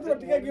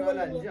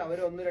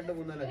 അവര് 1 2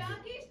 3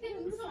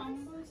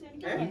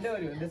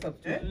 4 എന്റെ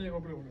സബ്ജക്ട്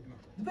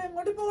ഇപ്പൊ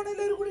എങ്ങോട്ട് പോകണ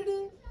എല്ലാവരും കൂടി?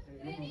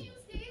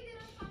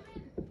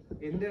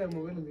 എന്റെ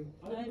മൊബൈൽ എന്ത്?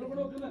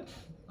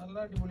 നല്ല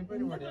അടിപൊളി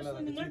പരിപാടിയല്ല.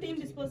 നിങ്ങൾ ടീം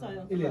ഡിസ്പോസ്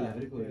ആയോ? ഇല്ല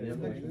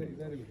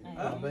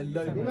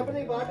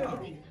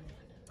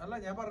അല്ല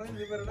ഞാൻ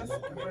പറഞ്ഞത് ഇവരുടെ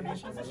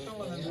ട്രഡീഷണൽ സിസ്റ്റം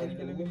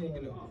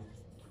വന്നിരിക്കലോ.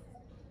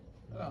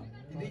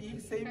 ഇത് ഈ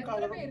സെയിം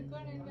കളറും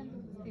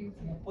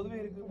 30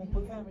 പേർക്ക്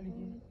 30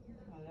 ഫാമിലിക്ക്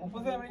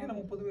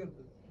 30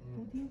 പേർക്ക്.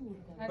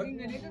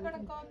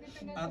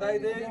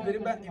 അതായത്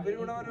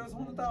ഇവരിവിടെ ഓരോ ദിവസം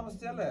ഒന്ന്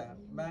താമസിച്ചല്ലേ.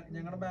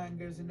 ഞങ്ങളുടെ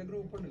ബാങ്കേഴ്സിന്റെ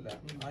ഗ്രൂപ്പ് ഉണ്ടല്ല,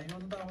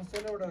 അതിനൊന്നും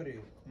താമസിച്ചല്ലേ ഇവിടെ അവര്.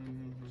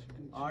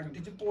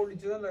 അടിച്ച്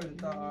പൊളിച്ചതല്ല അവര്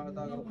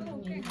തകർത്ത്.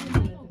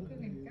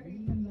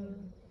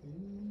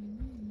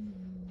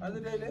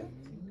 അതിന്റെ അതില്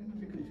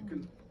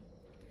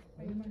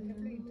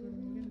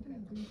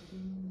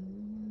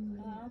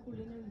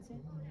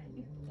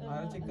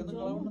ആരാ ചിക്കൻ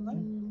നിങ്ങളെ കൊണ്ടുവന്ന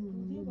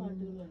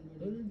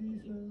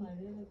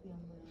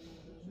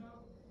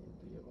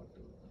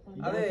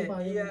അതെ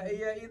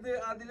ഇത്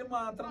അതില്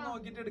മാത്രം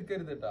നോക്കിട്ട്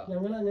എടുക്കരുത് കേട്ടാ.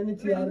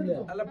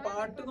 അല്ല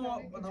പാട്ട്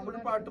നമ്മുടെ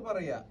പാട്ട്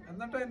പറയാ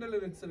എന്നിട്ട് അതിന്റെ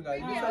ലിറിക്സ് എടുക്കാം.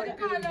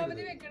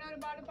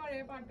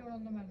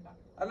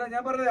 അല്ല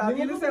ഞാൻ പറഞ്ഞത്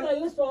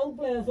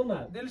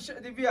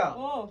ദിവ്യ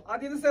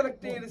അതിന്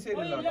സെലക്ട് ചെയ്ത്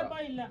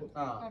ശരിയല്ല.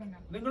 ആ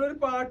നിങ്ങളൊരു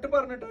പാട്ട്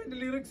പറഞ്ഞിട്ട് അതിന്റെ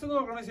ലിറിക്സ്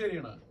നോക്കണം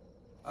ശരിയാണ്.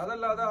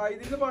 അതല്ലാതെ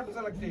ഇതിന്റെ പാട്ട്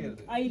സെലക്ട്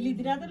ചെയ്യരുത്.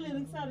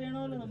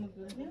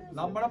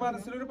 നമ്മുടെ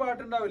മനസ്സിലൊരു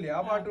പാട്ടുണ്ടാവില്ലേ ആ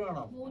പാട്ട്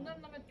വേണം.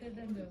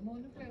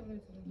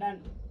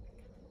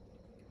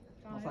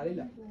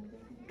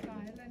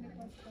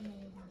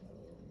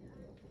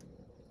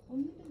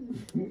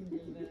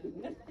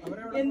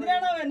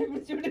 എന്തിനാണോ എന്നെ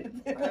പിടിച്ചോണ്ട്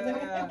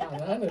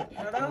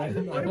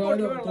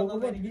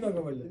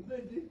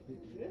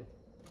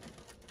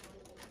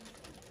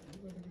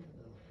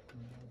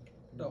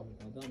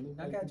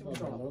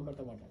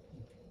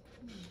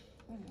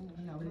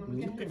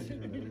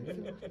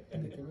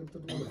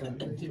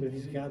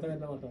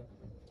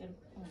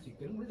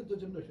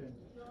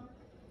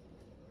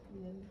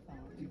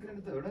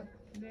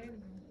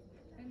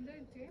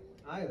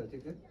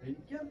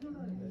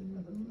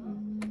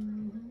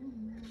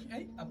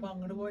അപ്പൊ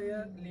അങ്ങോട്ട് പോയ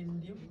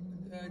ലിൻഡിയും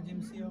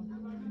ജിംസിയോ?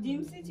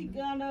 ജിംസി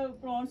ചിക്കൻ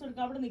പ്രോൺസ്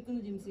എടുക്കാം. അവിടെ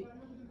നിൽക്കുന്നു ജിംസി.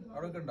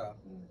 അവിടെ ഉണ്ടോ?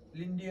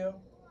 ലിൻഡിയോ?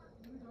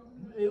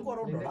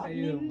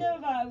 നിന്റെ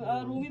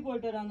റൂമിൽ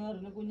പോയിട്ട് വരാന്ന്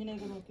പറഞ്ഞു.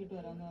 കുഞ്ഞിനെയൊക്കെ നോക്കിട്ട്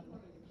വരാന്ന് പറഞ്ഞു.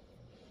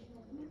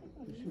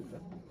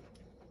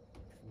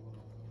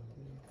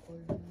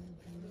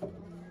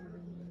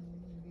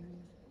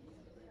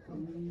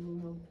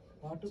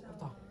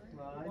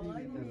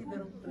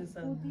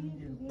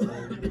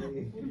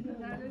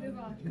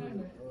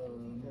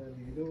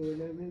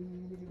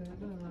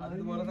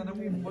 അതുപോലെ തന്നെ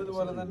മുമ്പ്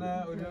ഇതുപോലെ തന്നെ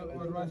ഒരു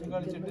പ്രാവശ്യം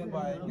കളിച്ചിട്ട്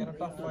ഭയങ്കര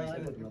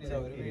ടഫായിട്ട് കിട്ടിയത്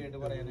ഒരു വീട്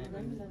പറയാനായിട്ട്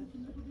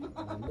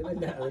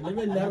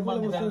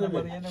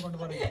കൊണ്ട്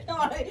പറയാം.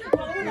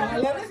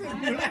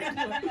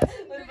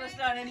 ഒരു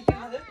പ്രശ്നമാണ്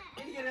എനിക്കുള്ളത്.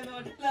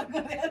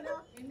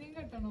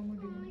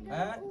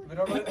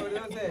 ഇവരോട് ഒരു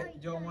ദിവസേ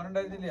ജോമോൻ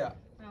ഉണ്ടായിരുന്നില്ല.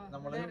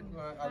 നമ്മള്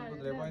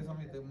കുതിരയെ പോയ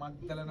സമയത്ത്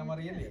മഗ്ദലന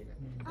മറിയല്ലേ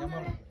ഞാൻ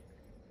പറഞ്ഞു.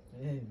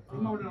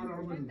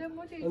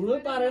 നിങ്ങൾ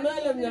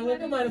പറയണതല്ല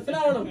ഞങ്ങൾക്ക്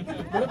മനസ്സിലാവണം.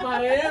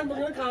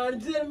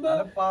 കാണിച്ചു തരുമ്പോ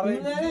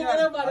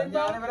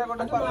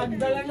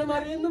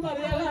മറിയെന്ന്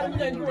പറയാൻ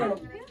ഞങ്ങൾക്ക് വേണം.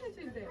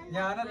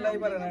 ഞാനല്ല ഈ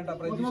പറയണ കേട്ടോ,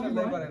 പ്രജീഷ് അല്ല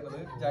ഈ പറയണത്,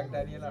 ജാക്ക്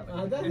ഡാനിയലാണ്.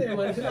 അതല്ലേ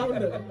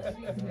മനസ്സിലാവുന്നുണ്ട്.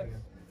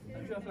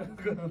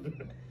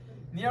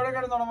 നീ എവിടെ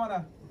കിടന്നോളാം മോനാ,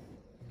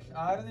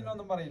 ആരും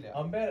നിന്നൊന്നും പറയില്ല.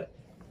 അമ്പയർ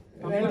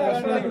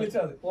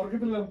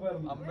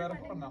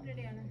പറഞ്ഞ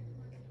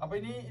അപ്പൊ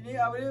ഇനി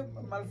അവര്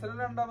മത്സരം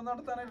രണ്ടാമത്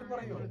നടത്താനായിട്ട്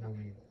പറയൂ.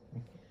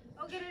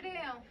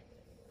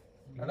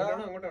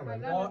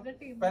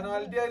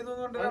 പെനാൽറ്റി ആയിരുന്നു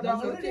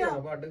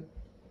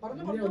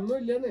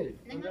ഒന്നുമില്ലെന്നേ.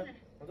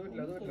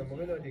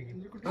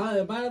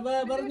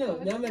 പറഞ്ഞോ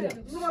ഞാൻ വരാം.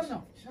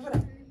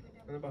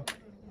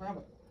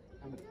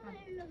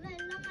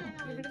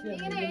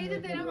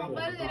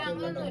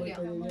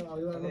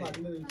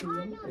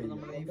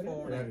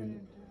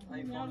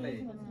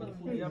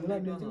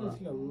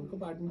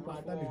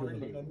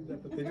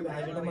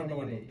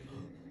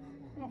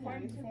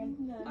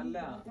 അല്ല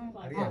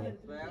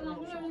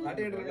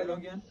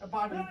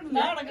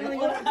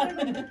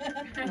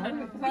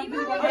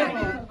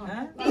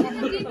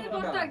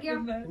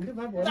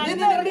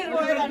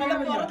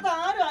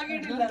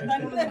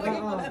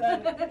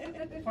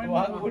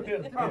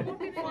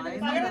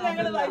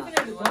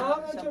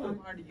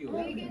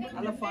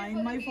അല്ല ഫൈൻ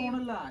മൈ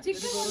ഫോണല്ല,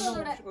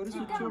 ഒരു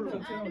സ്വിച്ച് ഉള്ളൂ.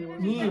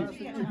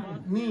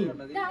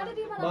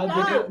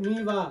 നീ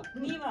വാ,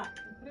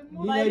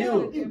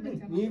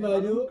 നീ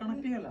വരൂ,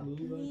 കണക്ട് ചെയ്യല.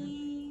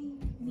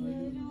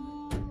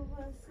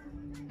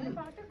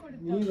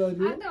 നീ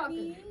വരൂ,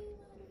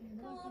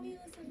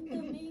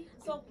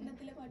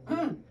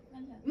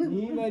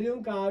 നീ വരും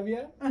കാവ്യ,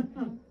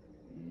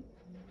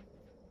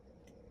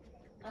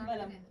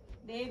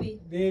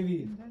 ദേവി,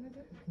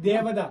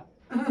 ദേവത,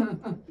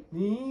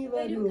 നീ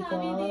വരൂ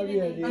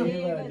കാവ്യ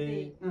ദേവതേ,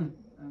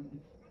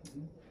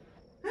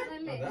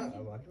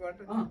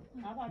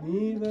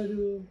 നീ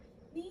വരൂ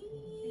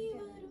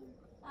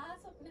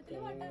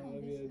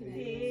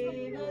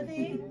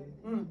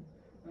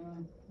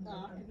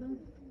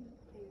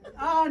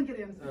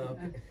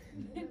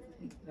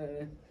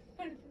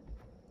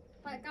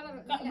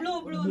ബ്ലൂ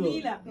ബ്ലൂ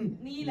നീല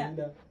നീല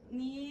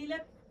നീല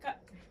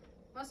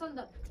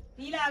വസന്തം,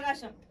 നീല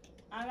ആകാശം,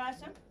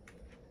 ആകാശം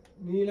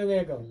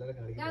നീലമേഘം,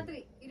 രാത്രി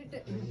ഇരുട്ട്,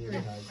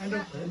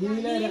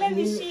 നീല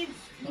നിശീ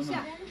നിശ,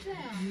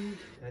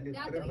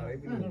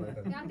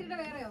 രാത്രിയുടെ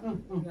വേറെയോ?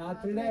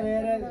 രാത്രിയുടെ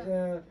വേറെ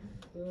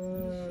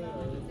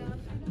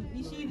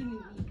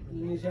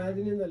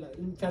നിഷാദിനി എന്നല്ല,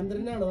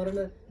 ചന്ദ്രനാണോ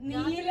പറയുന്നത്?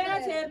 നീല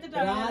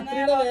ചേർത്തിട്ടാണ്.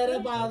 രാത്രിയുടെ വേറെ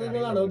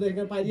പാദങ്ങളാണോ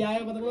ഉദ്ദേശിക്കുന്നത്? പര്യായ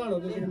പദങ്ങളാണോ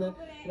ഉദ്ദേശിക്കുന്നത്?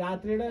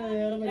 രാത്രിയുടെ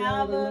വേറെ പര്യായ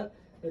പദങ്ങൾ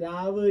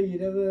രാവ്,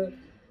 ഇരവ്,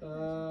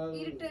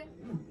 ഇരുട്ട്,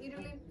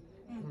 ഇരുളി,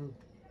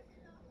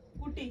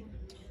 കുട്ടി,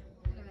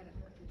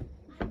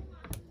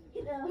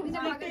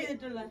 സെലക്ട്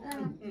ചെയ്തിട്ടുള്ള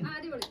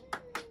അടിപൊളി.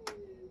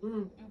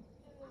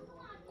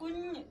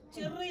 കുഞ്ഞ്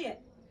ചെറിയ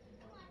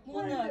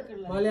 3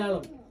 വാക്കുള്ള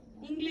മലയാളം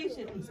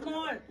ഇംഗ്ലീഷ്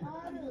സ്മോൾ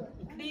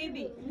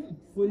ബേബി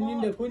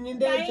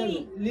കുഞ്ഞിന്റെ ലിറ്റിൽ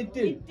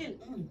ലിറ്റിൽ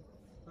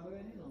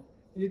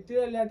ലിറ്റിൽ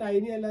അല്ല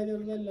ടൈനി അല്ല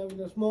ചെറുതല്ല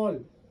പിന്നെ സ്മോൾ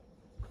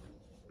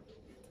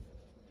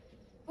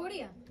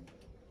പൊടിയാ.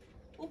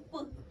 ഉപ്പ്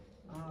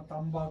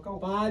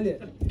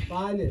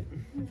പാല്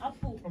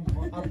അപ്പു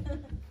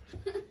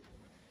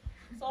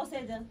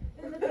സോസേജ്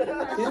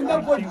എന്താ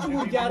പൊടിച്ചു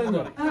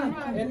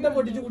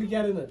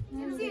കുടിക്കാറുന്ന്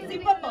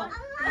സിപ്പപ്പോ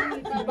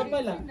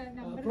ഇപ്പല്ല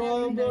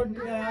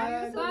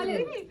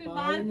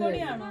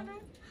പാൽപ്പൊടിയാണോ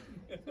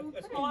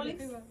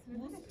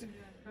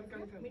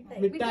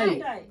മിഠായി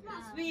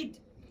സ്വീറ്റ്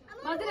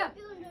മധുരം.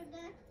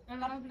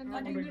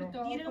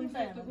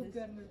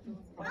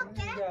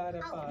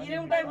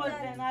 ജീരകമിഠായി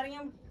പോലത്തെ നാരങ്ങ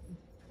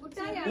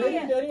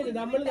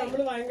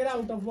നമ്മള് ഭയങ്കര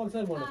ഔട്ട് ഓഫ് ബോക്സ്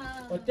ആയി പോണം.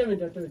 ഒറ്റ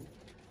മിനിറ്റ്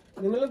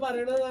നിങ്ങൾ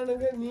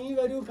പറയണതാണെങ്കിൽ നീ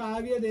വരൂ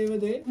കാവ്യ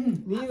ദേവതേ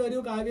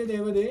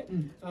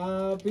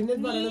പിന്നെ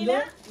പറയണത്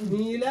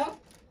നീല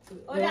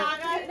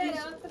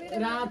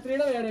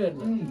രാത്രിയുടെ വേറെ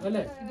വരണം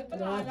അല്ലെ?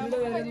 രാത്രിയുടെ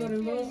വേറെ എന്ന്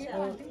പറയുമ്പോ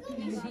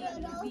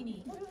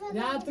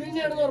രാത്രി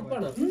തന്നെയാണെന്ന്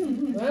ഉറപ്പാണ്.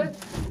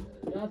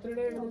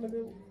 രാത്രിയുടെ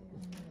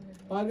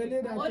പകല്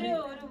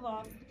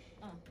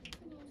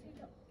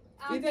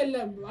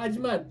ഇതെല്ലാം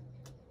അജ്മാൻ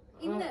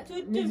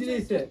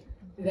മിജ്ലിസ്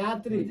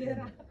രാത്രി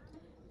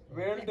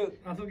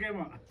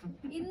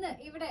ഇന്ന്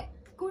ഇവിടെ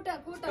കൂട്ടം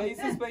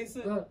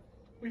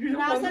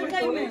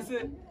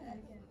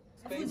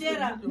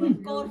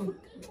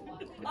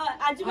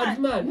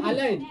Ajman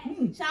align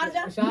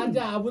Sharjah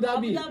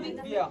Abu Dhabi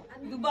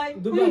Dubai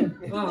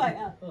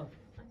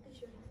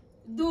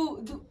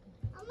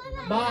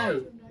bye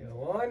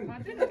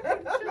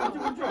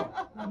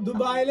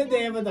ദുബായിലെ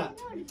ദേവത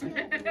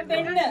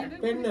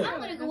പെണ്ണ്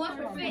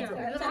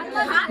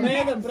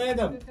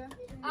പ്രേതം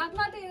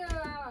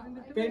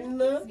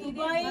പെണ്ണ്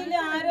ദുബായില്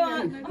ആരോ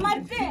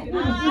മറ്റേ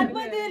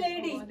ആത്മഹത്യ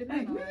ലേഡി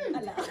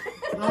അല്ല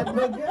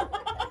ആത്മഹത്യ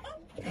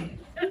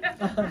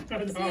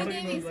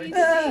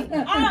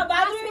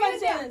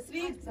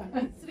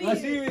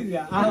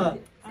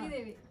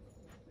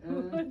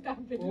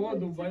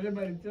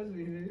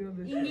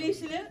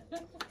ഇംഗ്ലീഷില്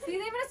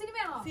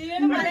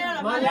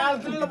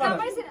മലയാളത്തിലുള്ള പടം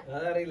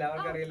അതറിയില്ല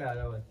അവർക്കറിയില്ല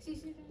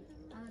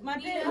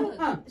മറ്റേ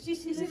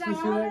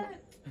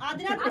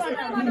അതിനകത്ത്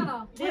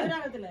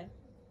ദേവരാഗത്തിലെ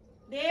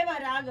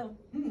ദേവരാഗം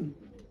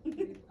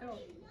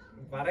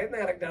പറയുന്ന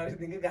കറക്റ്റ് ആണ്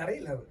നിങ്ങൾക്ക്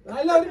അറിയില്ല.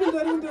 അല്ല ഒരു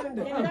മിനിറ്റ്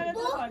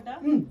ദേവരാഗത്തിലെ പാട്ടാ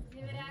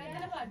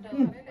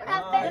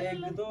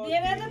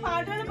ദേവരാഗത്തിലെ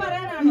പാട്ടുകൾ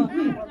പറയാനാണോ?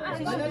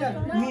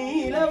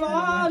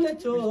 നീലവാല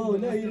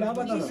ചോലയില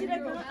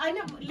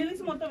അതിന്റെ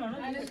ലിറിക്സ് മൊത്തം വേണം.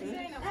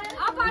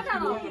 ആ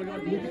പാട്ടാണോ?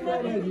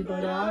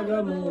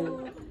 രാഗമോ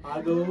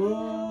അതോ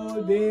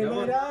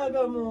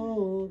ദേവരാഗമോ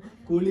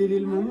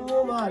കുളിരിൽ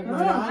മുങ്ങുമാൽ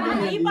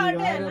ഈ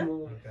പാട്ടാണ്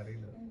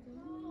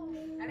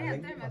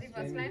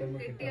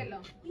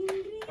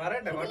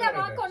പറയട്ടെ ഇല്ല,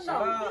 വാക്കുണ്ടോ?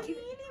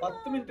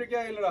 10 മിനിറ്റ് ഒക്കെ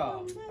ആയില്ലടാ.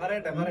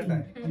 പറയട്ടെ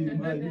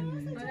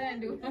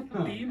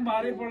ടീം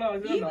മാറിയപ്പോൾ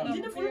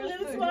ഇതിന്റെ ഫുൾ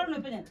ലിറിക്സ് പറഞ്ഞു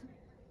ഇപ്പൊ ഞാൻ.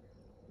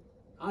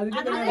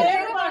 അതിന്റെ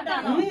വേറെ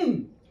പാട്ടാണോ?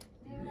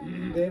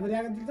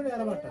 ദേവരാഗത്തിലത്തെ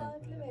വേറെ പാട്ടാണ്.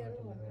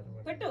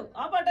 പെട്ടു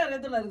ആ പാട്ട്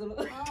അറിയത്തുള്ളൂ.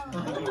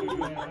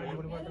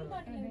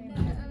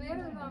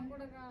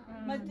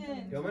 മറ്റേ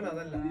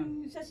അതല്ല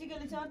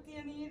ശശികല ചാർത്തിയ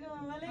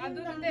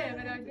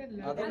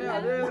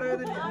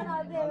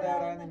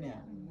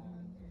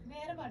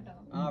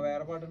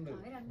വേറെ പാട്ടുണ്ട്.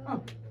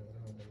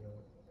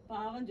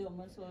 പാവം ജോമ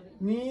സോറി.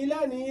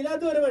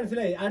 നീലത് വരെ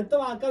മനസ്സിലായി. അടുത്ത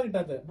വാക്കാ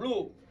കിട്ടാത്ത ബ്ലൂ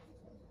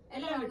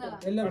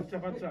എല്ലാം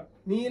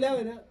നീല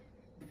വരെ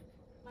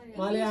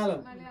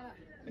മലയാളം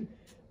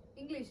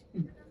ഇംഗ്ലീഷ്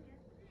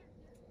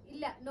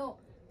ഇല്ല. നോ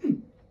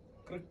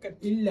ക്രിക്കറ്റ്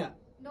ഇല്ല.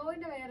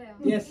 നോന്റെ വേറെയോ?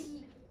 യെസ്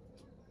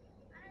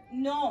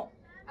നോ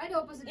അതിന്റെ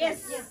ഓപ്പോസിറ്റ്.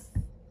 യെസ്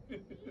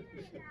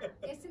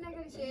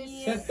യെസിനൊക്കെ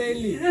ശേഷം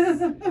certainly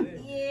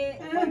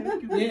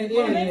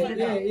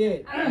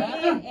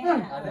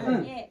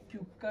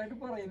ക്യുക്കായിട്ട്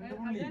പറയുന്നത്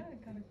പുള്ളി.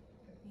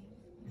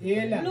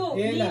 ഏല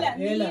ഏല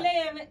ഏല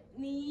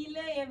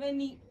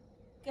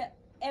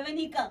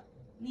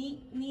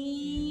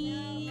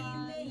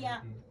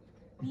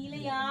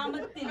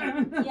നീലയാമത്തിൽ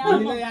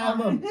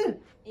നീലയാമം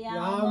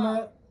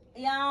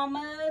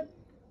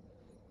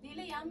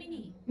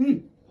നീലയാമിനി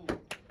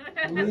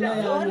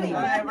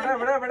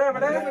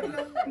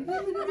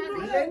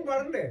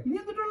പറഞ്ഞേ നീ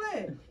എന്നിട്ടുള്ളേ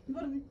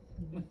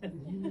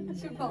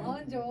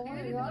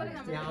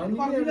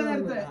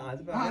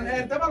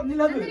നേരത്തെ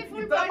പറഞ്ഞില്ല.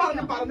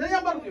 പറഞ്ഞ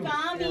ഞാൻ പറഞ്ഞു.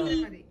 കാമിനി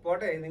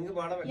പോട്ടെ നിങ്ങൾക്ക്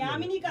പാടാൻ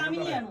യാമിനി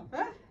കാമിനിയാണോ?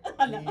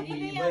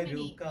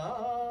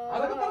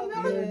 അതൊക്കെ പറഞ്ഞു.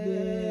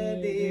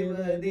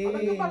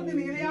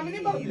 നീലയാമിനി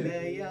പറഞ്ഞു.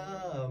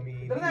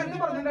 ഇത്ര നേരത്തെ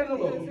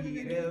പറഞ്ഞിട്ടുണ്ടായിരുന്നുള്ളൂ.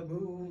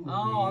 ആ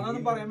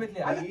അതൊന്നും പറയാൻ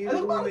പറ്റില്ല.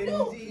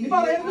 ഇനി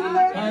പറയുന്നില്ല.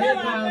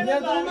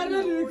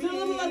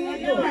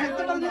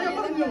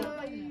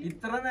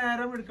 ഇത്ര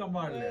നേരം എടുക്കാൻ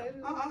പാടില്ല.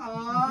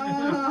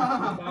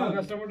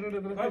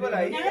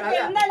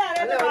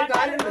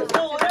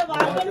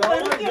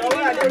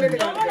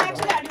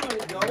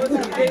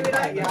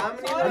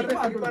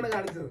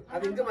 കാണിച്ചത്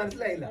അത് എനിക്ക്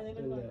മനസ്സിലായില്ല.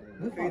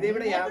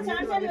 ശ്രീദേവിയുടെ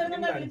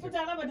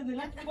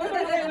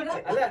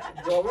അല്ല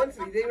ജോമൻ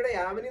ശ്രീദേവിയുടെ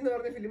യാമിനി എന്ന്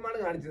പറഞ്ഞ ഫിലിമാണ്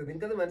കാണിച്ചത്.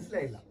 നിങ്ങക്കത്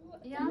മനസ്സിലായില്ല.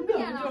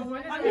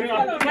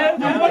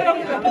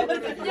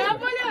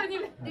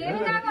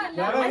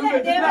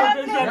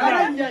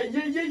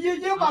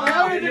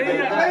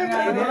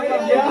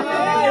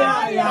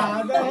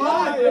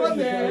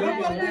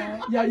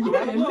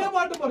 എല്ലാ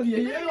പാട്ടും പറഞ്ഞു,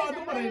 ഏത്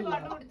പാട്ടും പറയില്ല.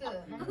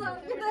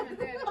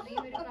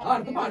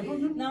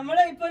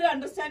 നമ്മളെ ഇപ്പൊ ഒരു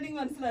അണ്ടർസ്റ്റാൻഡിങ്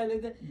മനസ്സിലായല്ലോ.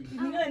 ഇത്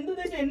നിങ്ങൾ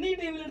എന്തുദ്ദേശം എന്നെ ഈ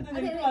ടീമിലെടുത്ത്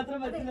എനിക്ക് മാത്രം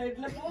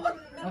മനസ്സിലായിട്ടില്ല.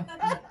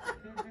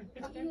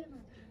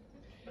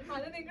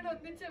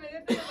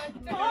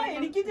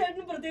 എനിക്ക്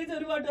ചേട്ടന് പ്രത്യേകിച്ച്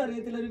ഒരു പാട്ടും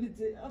അറിയത്തില്ല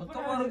ഒരുമിച്ച്.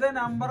 വെറുതെ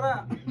നമ്പറാ.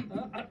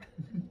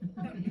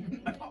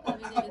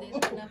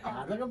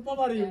 അതൊക്കെ ഇപ്പൊ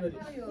പറയും.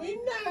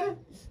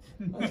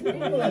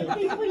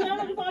 ഇപ്പൊ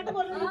ഞാനൊരു പാട്ട്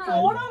പറഞ്ഞു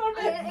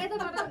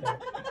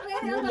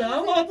ഞാൻ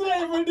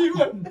മാത്രമായി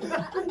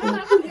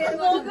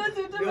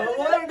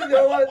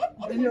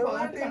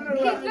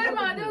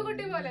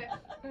മാധവക്കുട്ടി പോലെ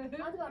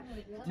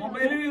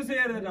മൊബൈൽ യൂസ്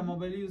ചെയ്യരുത്,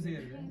 മൊബൈൽ യൂസ്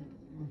ചെയ്യരുത്.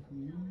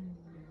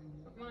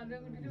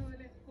 മാധവക്കുട്ടി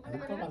പോലെ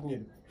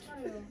പറഞ്ഞുതരും.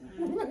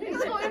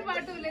 ഒരു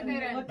പാട്ടുമില്ലേ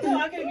തരാൻ. ഒറ്റ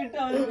വാക്കേ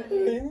കിട്ടാ.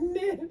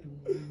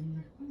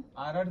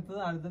 ആരടുത്തത്?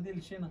 അടുത്ത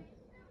ദിൽഷയാണ്.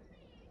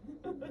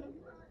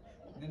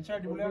 ദിൽഷ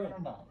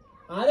അടിപൊളിയാക്കണ്ട.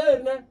 ആരാ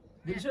വരുന്നേ?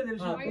 ദിൽഷ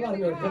ദിൽഷ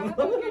പറഞ്ഞു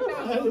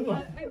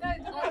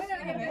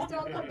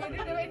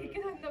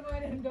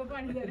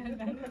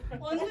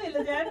ഒന്നുമില്ല,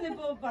 ചേട്ടൻ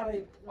ഇപ്പൊ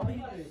പറയും.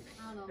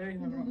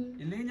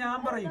 ഇല്ലെങ്കിൽ ഞാൻ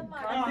പറയും.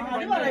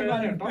 അത് പറയും.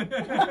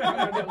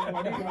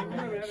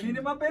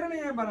 സിനിമ പേരാണ്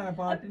ഞാൻ പറയാം.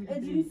 പാട്ടിന്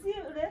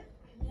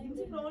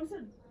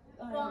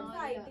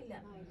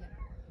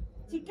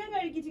ചിക്കൻ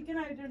കഴിക്കും. ചിക്കൻ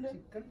ആയിട്ടുണ്ട്.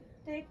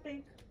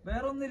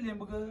 വേറെ ഒന്നില്ലേ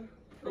നമുക്ക്?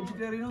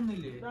 വെജിറ്റേറിയൻ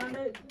ഒന്നില്ലേ?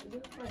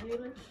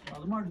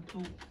 അത് മടുത്തു.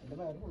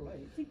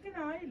 ചിക്കൻ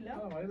ആയില്ല.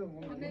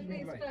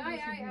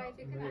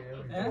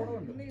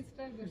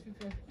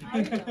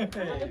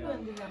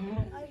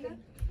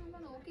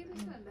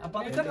 അപ്പൊ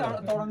അതൊക്കെ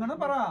തുടങ്ങണ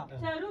പറ.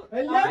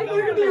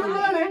 എല്ലാവരും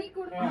ടീമിലാണ്.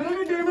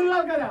 ഇവരൊക്കെ ടീമിലുള്ള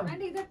ആൾക്കാരാ.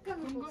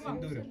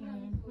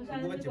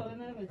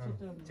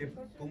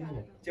 ചെപ്പ്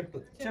ചെപ്പ്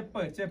ചെപ്പ്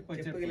ചെപ്പ്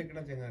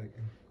കിലക്കിടം ചെങ്ങാതി.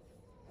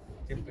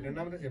 ചെപ്പ്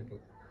രണ്ടാമത്തെ ചെപ്പ്.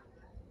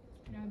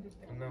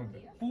 ഒന്നാമത്തെ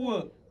പൂവ്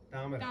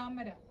താമര.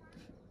 താമര.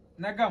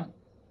 നഖം.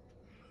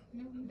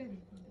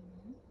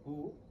 പൂ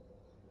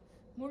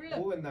മുള്ള.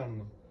 പൂ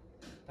എന്താണെന്നോ?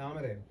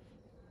 താമരയോ?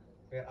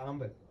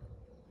 ആമ്പൽ.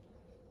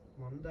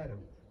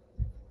 മന്ദാരം.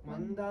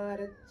 മന്ദാര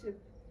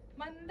ചെപ്പ്.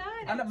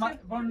 മന്ദാര. അല്ല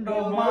കൊണ്ടോ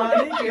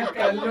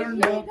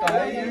മാണിക്കല്ലുണ്ടോ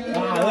കയ്യിലുണ്ടോ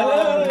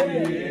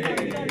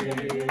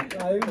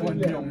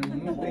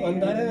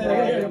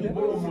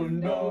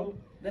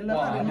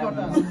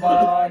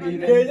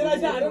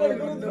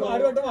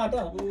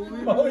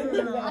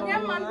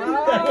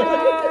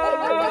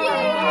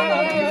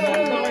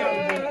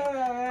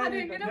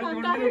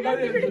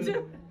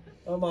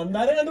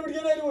മന്ദാരം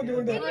കണ്ടുപിടിക്കാനായാലും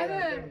ബുദ്ധിമുട്ട്.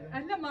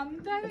 അല്ല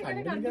മന്ദാരം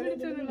ഇങ്ങനെ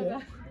കണ്ടുപിടിച്ചെന്നുള്ളതാ.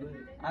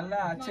 അല്ല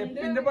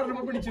ചെപ്പിന്റെ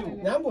പറഞ്ഞപ്പോ പിടിച്ചു.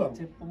 ഞാൻ പോവാം.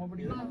 ചെപ്പുമ്പോ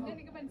പിടിച്ചു.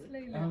 എനിക്ക്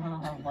മനസ്സിലായില്ല.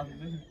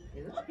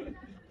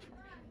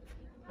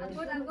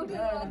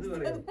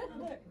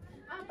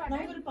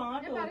 നമുക്കൊരു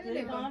പാട്ട്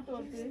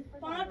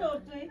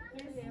ഓർത്ത്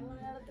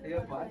അയ്യോ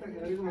പാട്ടൊക്കെ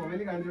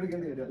മൊബൈലിൽ കാണിച്ചു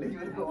കൊടുക്കേണ്ടി വരും. അല്ലെങ്കിൽ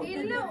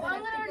ഇല്ല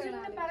അങ്ങനെ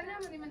പറഞ്ഞാൽ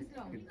മതി,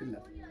 മനസ്സിലാവും. കിട്ടില്ല.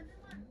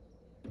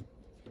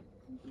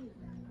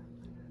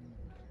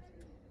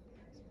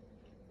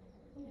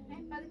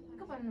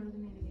 പതുക്കെ പറഞ്ഞു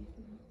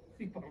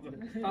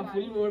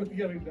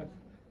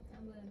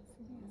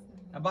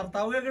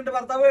ഭർത്താവ് കേക്കുണ്ട്,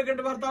 ഭർത്താവ്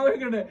കേക്കുണ്ട്, ഭർത്താവ്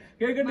കേക്കുണ്ട്,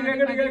 കേക്കുണ്ട്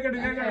കേക്കുണ്ട് കേക്കുണ്ട്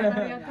കേക്കുണ്ട്.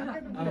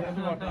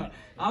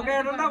 ആ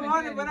കേട്ടണ്ട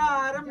മോൻ ഇവനെ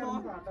ആരം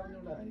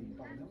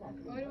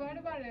ഒരുപാട്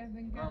പഴയ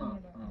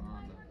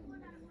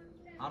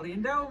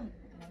അറിയണ്ടാവും.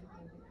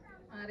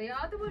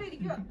 അറിയാതെ പോലെ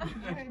ഇരിക്കുക.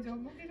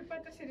 ജോമൊക്കെ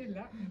ഇരിപ്പറ്റ ശരിയില്ല.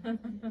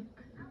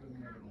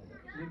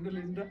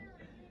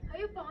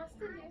 അയ്യോ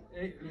പാസ്റ്റ്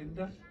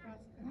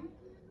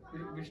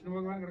വിഷ്ണു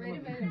ഭഗവാൻ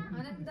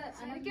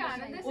എനിക്ക്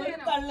ആനന്ദ ഒരു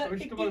തള്ള്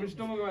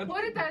വിഷ്ണു ഭഗവാൻ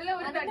ഒരു തള്ള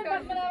ഒരു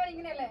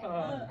ഇങ്ങനെയല്ലേ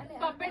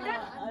പപ്പേട്ട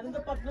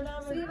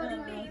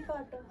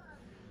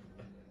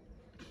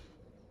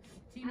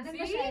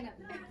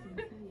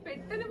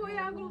പെട്ടെന്ന് പോയി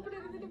ആ ഗ്രൂപ്പിൽ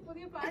ഇരുന്നിട്ട്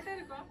പുതിയ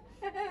പാട്ടായിരിക്കും.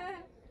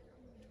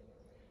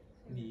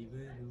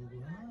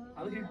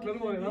 അത് ഹിറ്റ്ലർ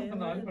പോയതാ.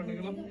 4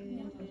 പെണ്ണുങ്ങളും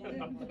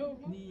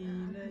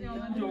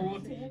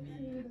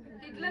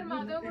ഹിറ്റ്ലർ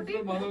മാധവക്കുട്ടി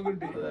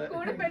മാധവക്കുട്ടി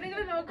കൂടെ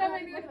പെണ്ണുങ്ങളെ നോക്കാൻ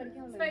വേണ്ടി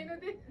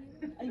സൈനുദ്ദീൻ.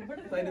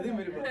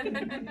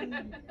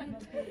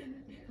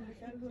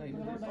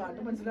 പാട്ട്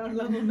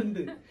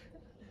മനസ്സിലാവണമെന്നുണ്ട്.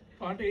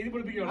 പാട്ട് എഴുതി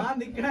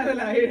പഠിപ്പിക്കണം.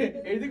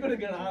 എഴുതി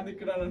കൊടുക്കണം.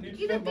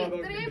 ഇതൊക്കെ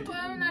ഇത്രയും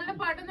നല്ല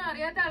പാട്ടൊന്നും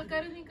അറിയാത്ത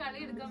ആൾക്കാർ നീ കളി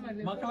എടുക്കാൻ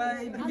പറ്റില്ല. മക്കളെ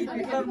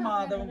ഹിറ്റ്ലർ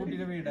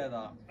മാധവൻകുട്ടിയുടെ വീട്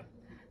ഏതാ?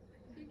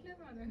 ഹിറ്റ്ലർ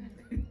മാധവൻ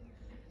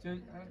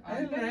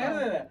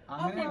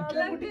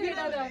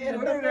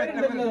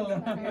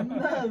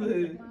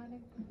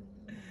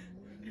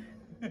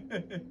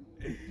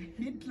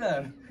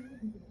ഹിറ്റ്ലർ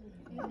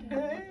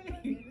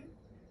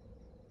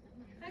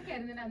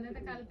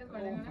അന്നത്തെ കാലത്തെ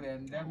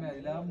എന്റെ അമ്മ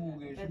അതിലാ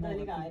Mukesh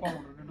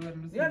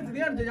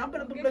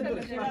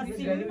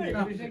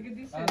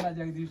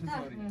Jagdish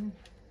sorry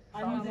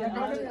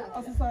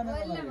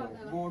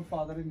God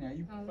father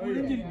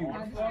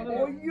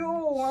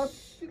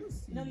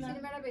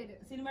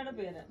സിനിമയുടെ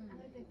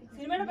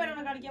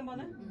പേരാണോ കാണിക്കാൻ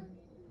പോകുന്നത്?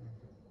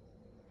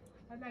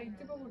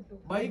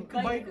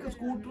 ബൈക്ക്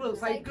സ്കൂട്ടർ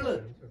സൈക്കിള്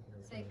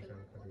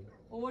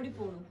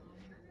ഓടിപ്പോണു,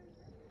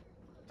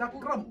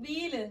 ചക്രം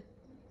വീല്,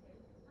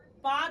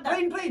 പാത,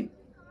 ട്രെയിൻ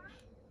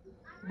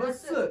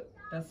ബസ്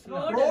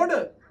റോഡ്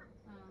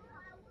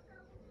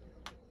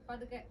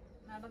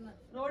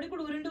റോഡിൽ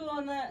കൂടെ ഉരുണ്ടു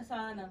പോകുന്ന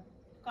സാധനം,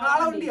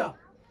 കാളവണ്ടിയാ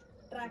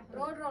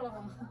റോഡ്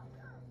റോളറോ?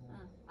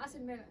 ആ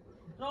സിനിമ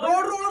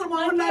റോഡ് റോളർ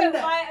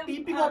മോഹൻലാലിന്റെ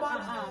ടി.പി. ഗോപാൽ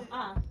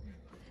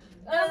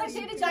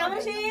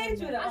ചാമശ്ശേരി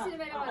ചുരം.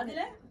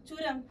 അതിലെ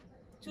ചുരം,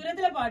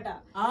 ചുരത്തിലെ പാട്ടാ.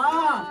 ഓ,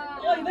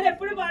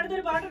 ഇവരെപ്പോഴും പാടുന്ന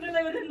ഒരു പാട്ടുണ്ടല്ലോ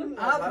ഇവരുണ്ട്.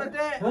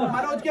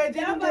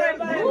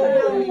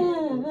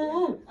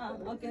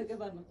 ഓക്കെ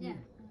പറഞ്ഞു.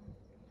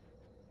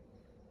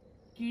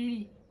 കിഴി,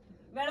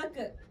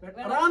 വിളക്ക്,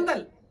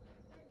 റാന്തൽ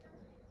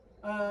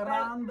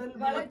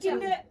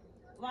വിളക്കിന്റെ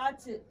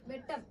വാച്ച്,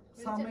 വെട്ടം,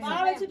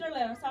 വെച്ചിട്ടുള്ള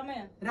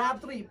സമയം,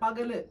 രാത്രി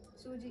പകല്,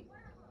 സൂചി,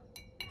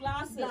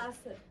 ക്ലാസ്,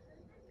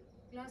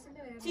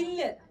 ഗ്ലാസിന്റെ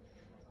ചില്ല്,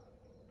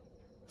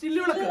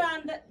 ചില്ലുവിളക്ക്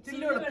റാന്തൽ,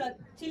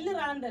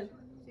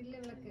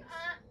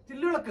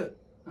 ചില്ലുവിളക്ക്,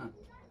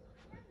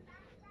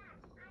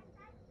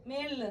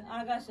 മേളില്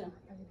ആകാശം,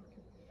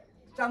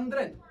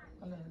 ചന്ദ്രൻ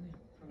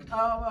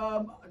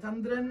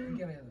ചന്ദ്രൻ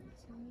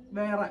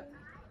വേറെ,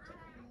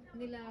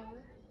 നിലാവ്,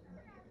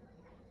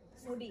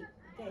 മുടി,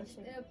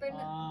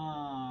 പെണ്ണ്,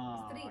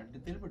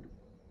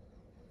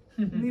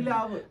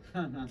 നിലാവ്,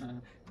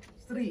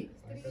 സ്ത്രീ,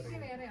 സ്ത്രീക്ക്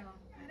വേറെയാണോ?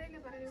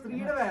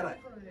 സ്ത്രീയുടെ വേറെ,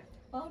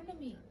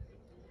 പൗർണമി,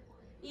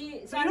 ഈ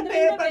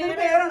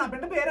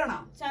പെണ്ണിന്റെ പേരാണോ?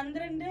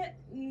 ചന്ദ്രന്റെ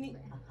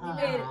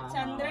പേര്,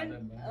 ചന്ദ്രൻ,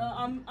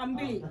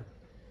 അമ്പിളി,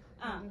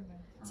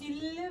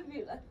 ചില്ല്,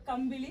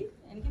 കമ്പിളി.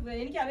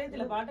 എനിക്ക്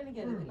അറിയത്തില്ല, പാട്ട്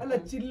എനിക്ക് അറിയത്തില്ല. അല്ല,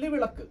 ചില്ല്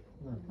വിളക്ക്,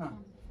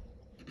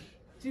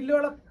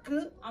 ചില്ലുവിളക്ക്,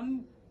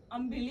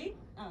 അമ്പിളി,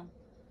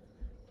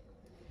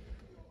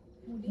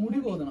 മുടി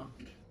കോതണ,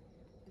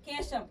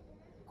 കേശം,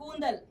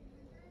 കൂന്തൽ,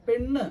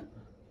 പെണ്ണ്,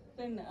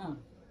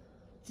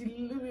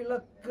 ചില്ല്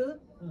വിളക്ക്,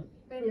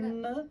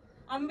 പെണ്ണ്,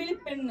 അമ്പിളി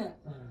പെണ്ണ്,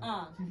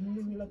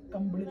 ചില്ല് വിളക്ക്,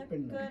 അമ്പിളി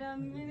പെണ്ണ്.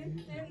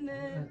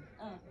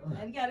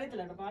 എനിക്ക്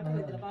അറിയത്തില്ല കേട്ടോ, പാട്ട്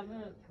അറിയത്തില്ല,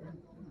 പറഞ്ഞു.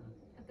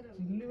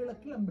 ചില്ല്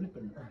വിളക്കിൽ അമ്പിളി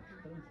പെണ്ണ്.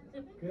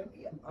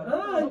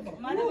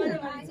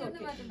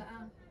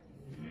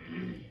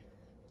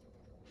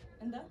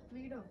 എന്താ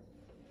വീടോ?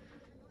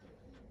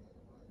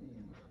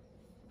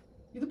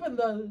 ഇതിപ്പോ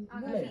എന്താ?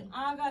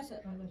 ആകാശം,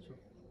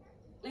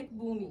 ലൈക്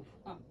ഭൂമി,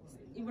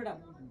 ഇവിടം,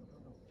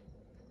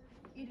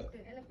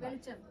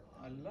 വെളിച്ചം,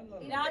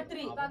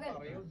 രാത്രി,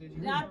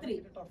 രാത്രി,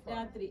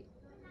 രാത്രി,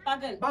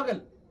 പകൽ, പകൽ,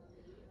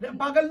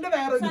 പകലിന്റെ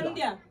വേറെ,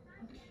 സന്ധ്യ,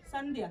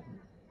 സന്ധ്യ,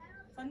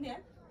 സന്ധ്യ,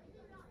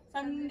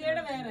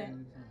 സന്ധ്യയുടെ വേറെ,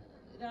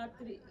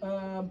 രാത്രി,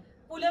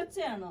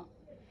 പുലർച്ചെയാണോ?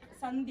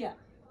 സന്ധ്യ,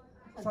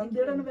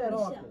 സന്ധ്യയുടെ വേറെ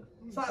വാക്ക്,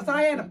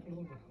 സായാഹ്നം,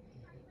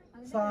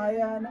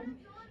 സായാഹ്നം,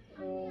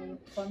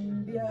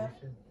 സന്ധ്യ,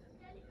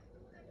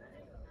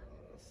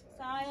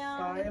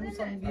 സായം,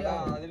 സന്ധ്യ.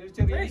 അതിലൊരു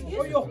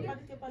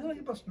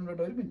ചെറിയ പ്രശ്നം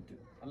കേട്ടോ, ഒരു മിനിറ്റ്.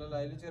 അല്ലല്ല,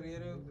 അതിൽ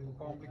ചെറിയൊരു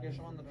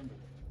കോംപ്ലിക്കേഷൻ വന്നിട്ടുണ്ട്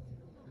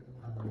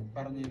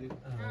പറഞ്ഞത്.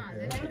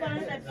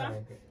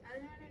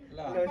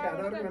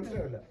 അതവർക്ക്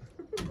മനസ്സിലാവില്ല.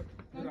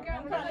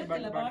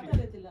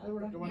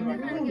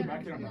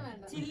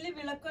 ചില്ല്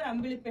വിളക്കൊരു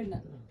അമ്പിളിപ്പെണ്ണ്.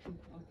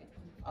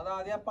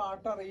 അതാദ്യം ആ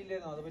പാട്ട്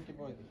അറിയില്ലായിരുന്നു, അത്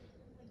പറ്റിപ്പോയത്.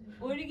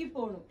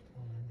 ഒഴുകിപ്പോണു,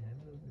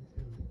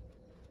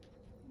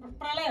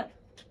 പ്രളയം,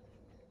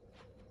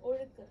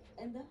 ഒഴുക്ക്,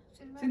 എന്താ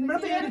സിനിമയുടെ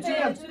പേര്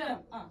ചുരം. ചുരം,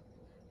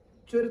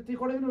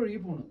 ചുരത്തിക്കുളവിന് ഒഴുകി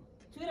പോണു,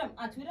 ചുരം,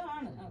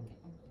 ചുരമാണ്.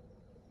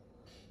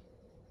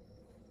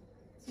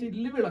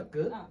 ചില്ല്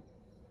വിളക്ക്,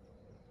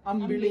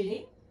 അമ്പിളി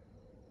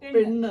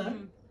പെണ്ണ്,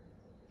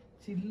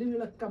 ചില്ല്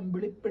വിളക്ക്,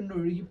 അമ്പിളി പെണ്ണ്,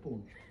 ഒഴുകി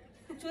പോണു,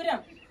 ചുരം,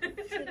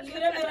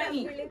 ചുരം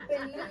ഇറങ്ങി,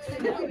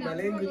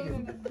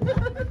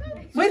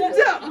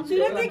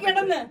 ചുരത്തിൽ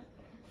കിടന്ന്,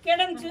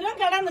 ചുരം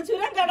കടന്ന്,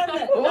 ചുരം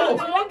കടന്ന്,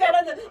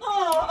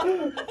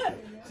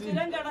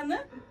 ചുരം കടന്ന്,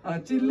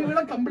 ചില്ല്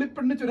വിളക്ക്, അമ്പിളി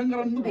പെണ്ണ്, ചുരം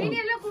കടന്നു പോകും.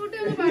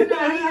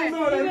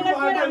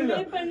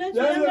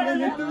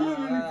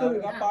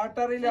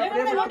 പാട്ടറിയില്ല,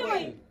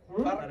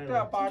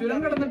 ചുരം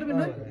കടന്നിട്ട്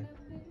പിന്നെ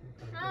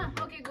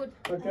ഓക്കെ ഗുഡ്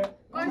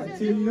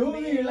ചില്ലു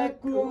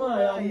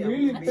വിളക്കുമായ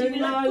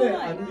വിളിപ്പെണ്ണാള്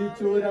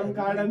അന്തിച്ചൂരം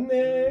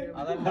കടന്നേ.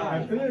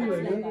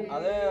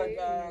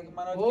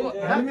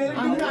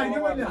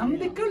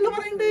 അന്തിക്കാട്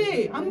പറയണ്ടേ,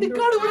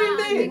 അന്തിക്കാട്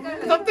പറയണ്ടേ,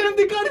 സത്യം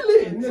അന്തിക്കാടില്ലേ?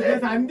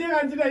 സന്ധ്യ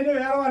കാണിച്ചിട്ട് അതിന്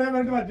വേറെ പറയാൻ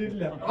വേണ്ടി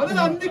പറ്റിയിട്ടില്ല. അത്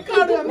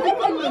അന്തിക്കാട്,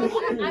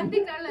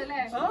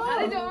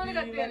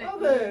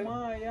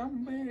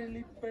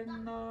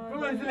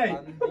 മനസ്സിലായി.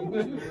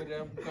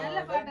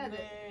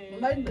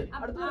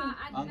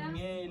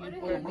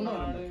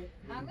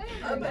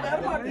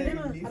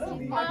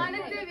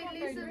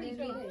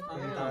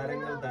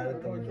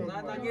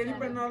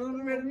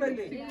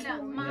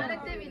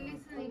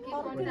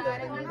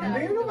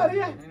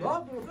 പറയാ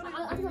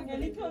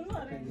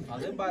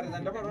അത്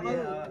ഭരതന്റെ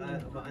പടമാണ്.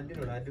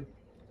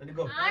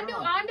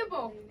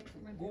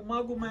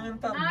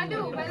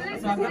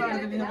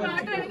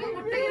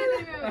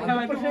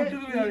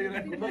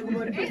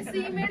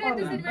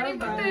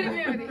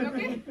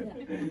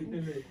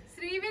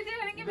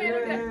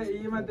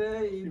 ഈ മറ്റേ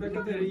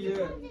ഇതൊക്കെ തെളിയ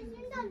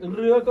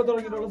ഒക്കെ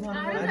തുടങ്ങിയിട്ടുള്ള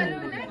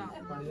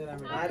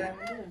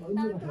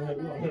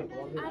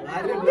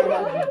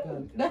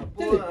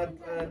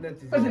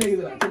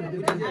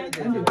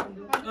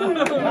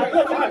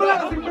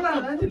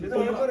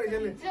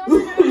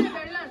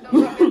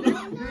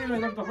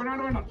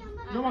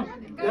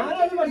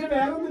ഞാനത് പക്ഷെ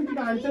വേറെ ഒന്നും എനിക്ക്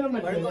കാണിച്ചു തരാൻ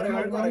പറ്റില്ല.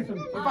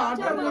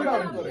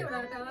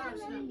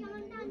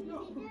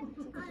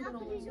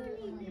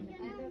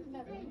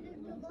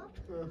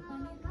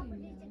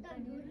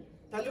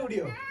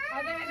 തല്ലുകൂടിയോ?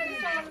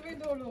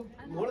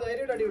 മോള്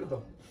ധൈര്യമായിട്ട് അടി കൊടുത്തോ?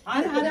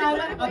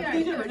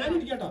 ഞാൻ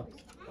ഇരിക്കട്ടോ.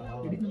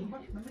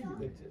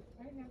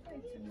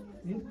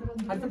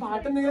 അടുത്ത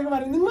പാട്ട് എന്തെങ്കിലും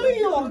പറയും. നിങ്ങൾ ഈ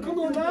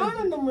ഓർക്കുന്നു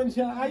ഞാനെന്താ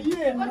മനുഷ്യ?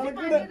 അയ്യേ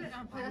നടക്കണ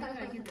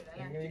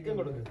ചിക്കൻ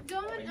കൊടുക്കും.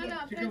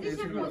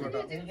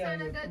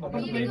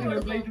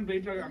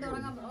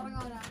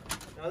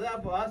 അത് ആ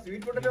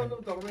സ്വീറ്റ് പൊട്ടറ്റോ ഒന്ന്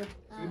തുറന്ന്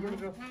സ്വീറ്റ്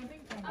പൊട്ടറ്റോ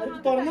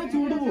തുറന്ന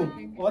ചൂട് പോവും.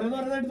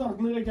 ഓരോന്നോരോന്നായിട്ട്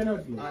തുറന്നു കഴിക്കാനേ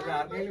പറ്റില്ല. അല്ല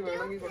ആർക്കെങ്കിലും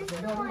വേണമെങ്കിൽ കൊടുത്തോ.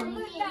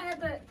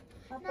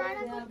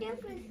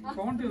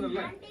 ഫോൺ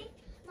ചെയ്തല്ലേ?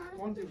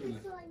 ഫോൺ ചെയ്തല്ലേ?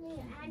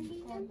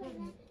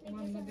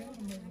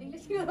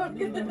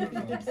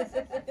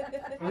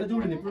 അങ്ങനെ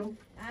ചൂടില്ല ഇപ്പോഴും.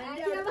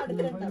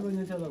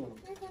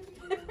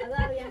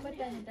 അതറിയാൻ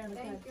പറ്റാഞ്ഞിട്ടാണ്.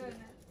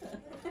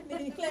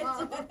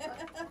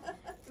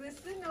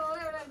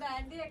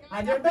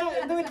 അജോട്ടാ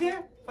എന്താ പറ്റിയ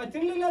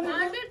പറ്റില്ലല്ലോ?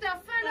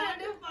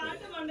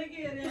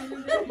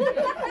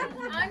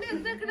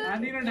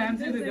 ആന്റീനെ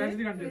ഡാൻസ് ചെയ്ത്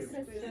കണ്ടിരുന്നു.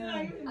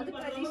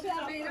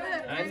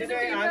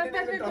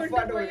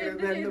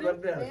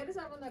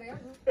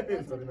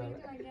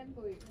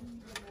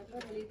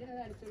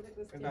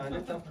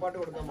 ടഫായിട്ട്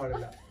കൊടുക്കാൻ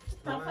പാടില്ല.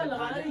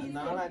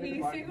 നാളെ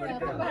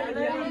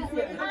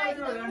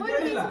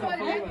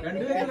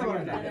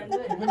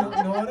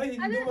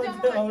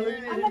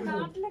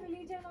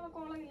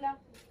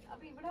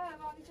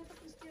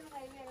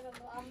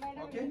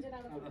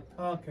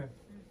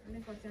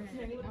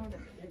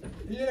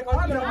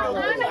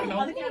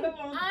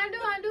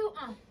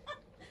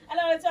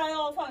അല്ല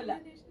ഓഫ് ആവില്ല.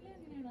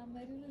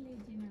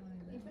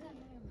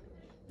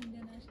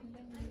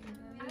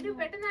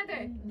 പെട്ടെന്നാട്ടെ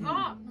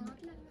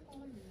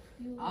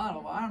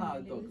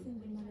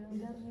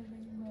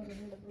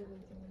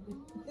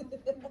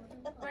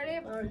പഴയ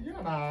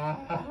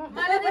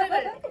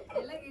മലനിരകൾ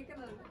എല്ലാം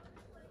കേൾക്കുന്നത്.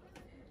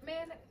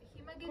 മേലെ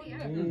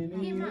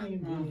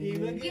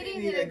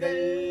ഹിമഗിരിനിരകൾ.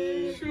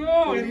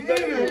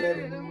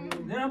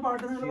 ഞാൻ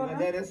പാട്ട്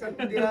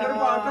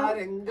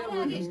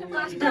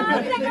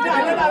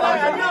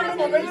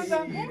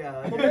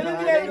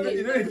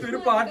ഇതൊരു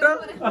പാട്ടാ.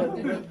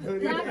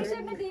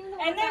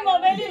 എന്നെ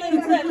മൊബൈലിൽ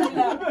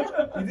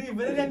ഇത്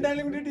ഇവര്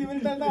രണ്ടാളും കൂടി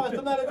ടീമിലിട്ടാണ്ട്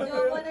അവസ്ഥ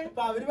നടക്കുന്നത്.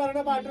 അപ്പൊ അവര്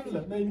പറയുന്ന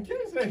പാട്ടുണ്ടല്ലോ എനിക്ക്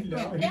മനസ്സിലായില്ല.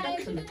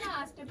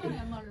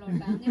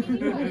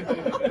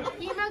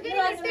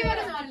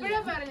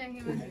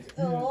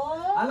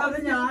 അല്ല അത്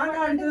ഞാൻ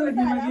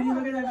കാണിച്ചതല്ല.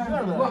 ഹിമഗിരി ഞാൻ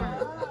കാണിച്ചു.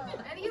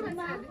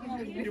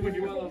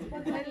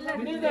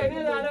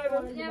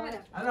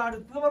 അത്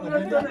അടുത്തത്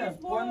പറഞ്ഞാണ്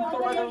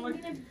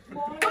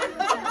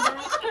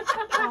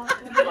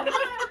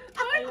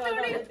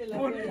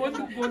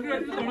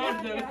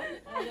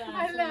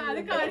അല്ല അത്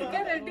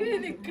കാണിക്കാൻ റെഡി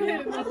നിൽക്കുന്നു.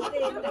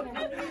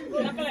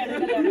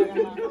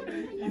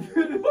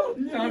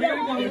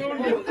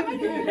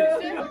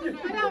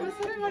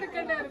 അവസരം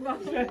കൊടുക്കണ്ടായിരുന്നു.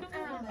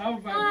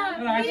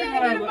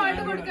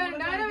 പാട്ട്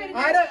കൊടുക്കാറുണ്ട്.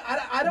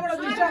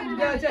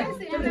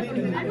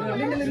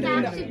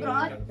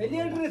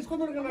 വലിയായിട്ട് റിസ്ക്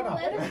ഒന്നും എടുക്കണ്ടോ?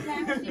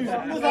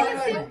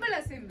 Simple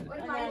simple.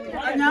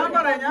 ഞാൻ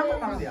പറയാം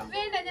മതിയാ.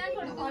 വേണ്ട ഞാൻ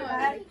കൊടുക്കുന്നു.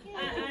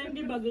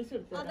 ആന്റി ബഗിൾസ്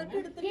എടുത്തു. അതൊക്കെ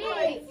എടുത്തിട്ട്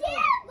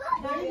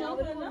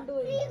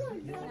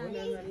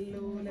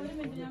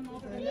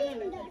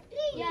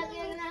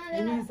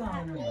ഇനി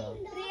സാധനം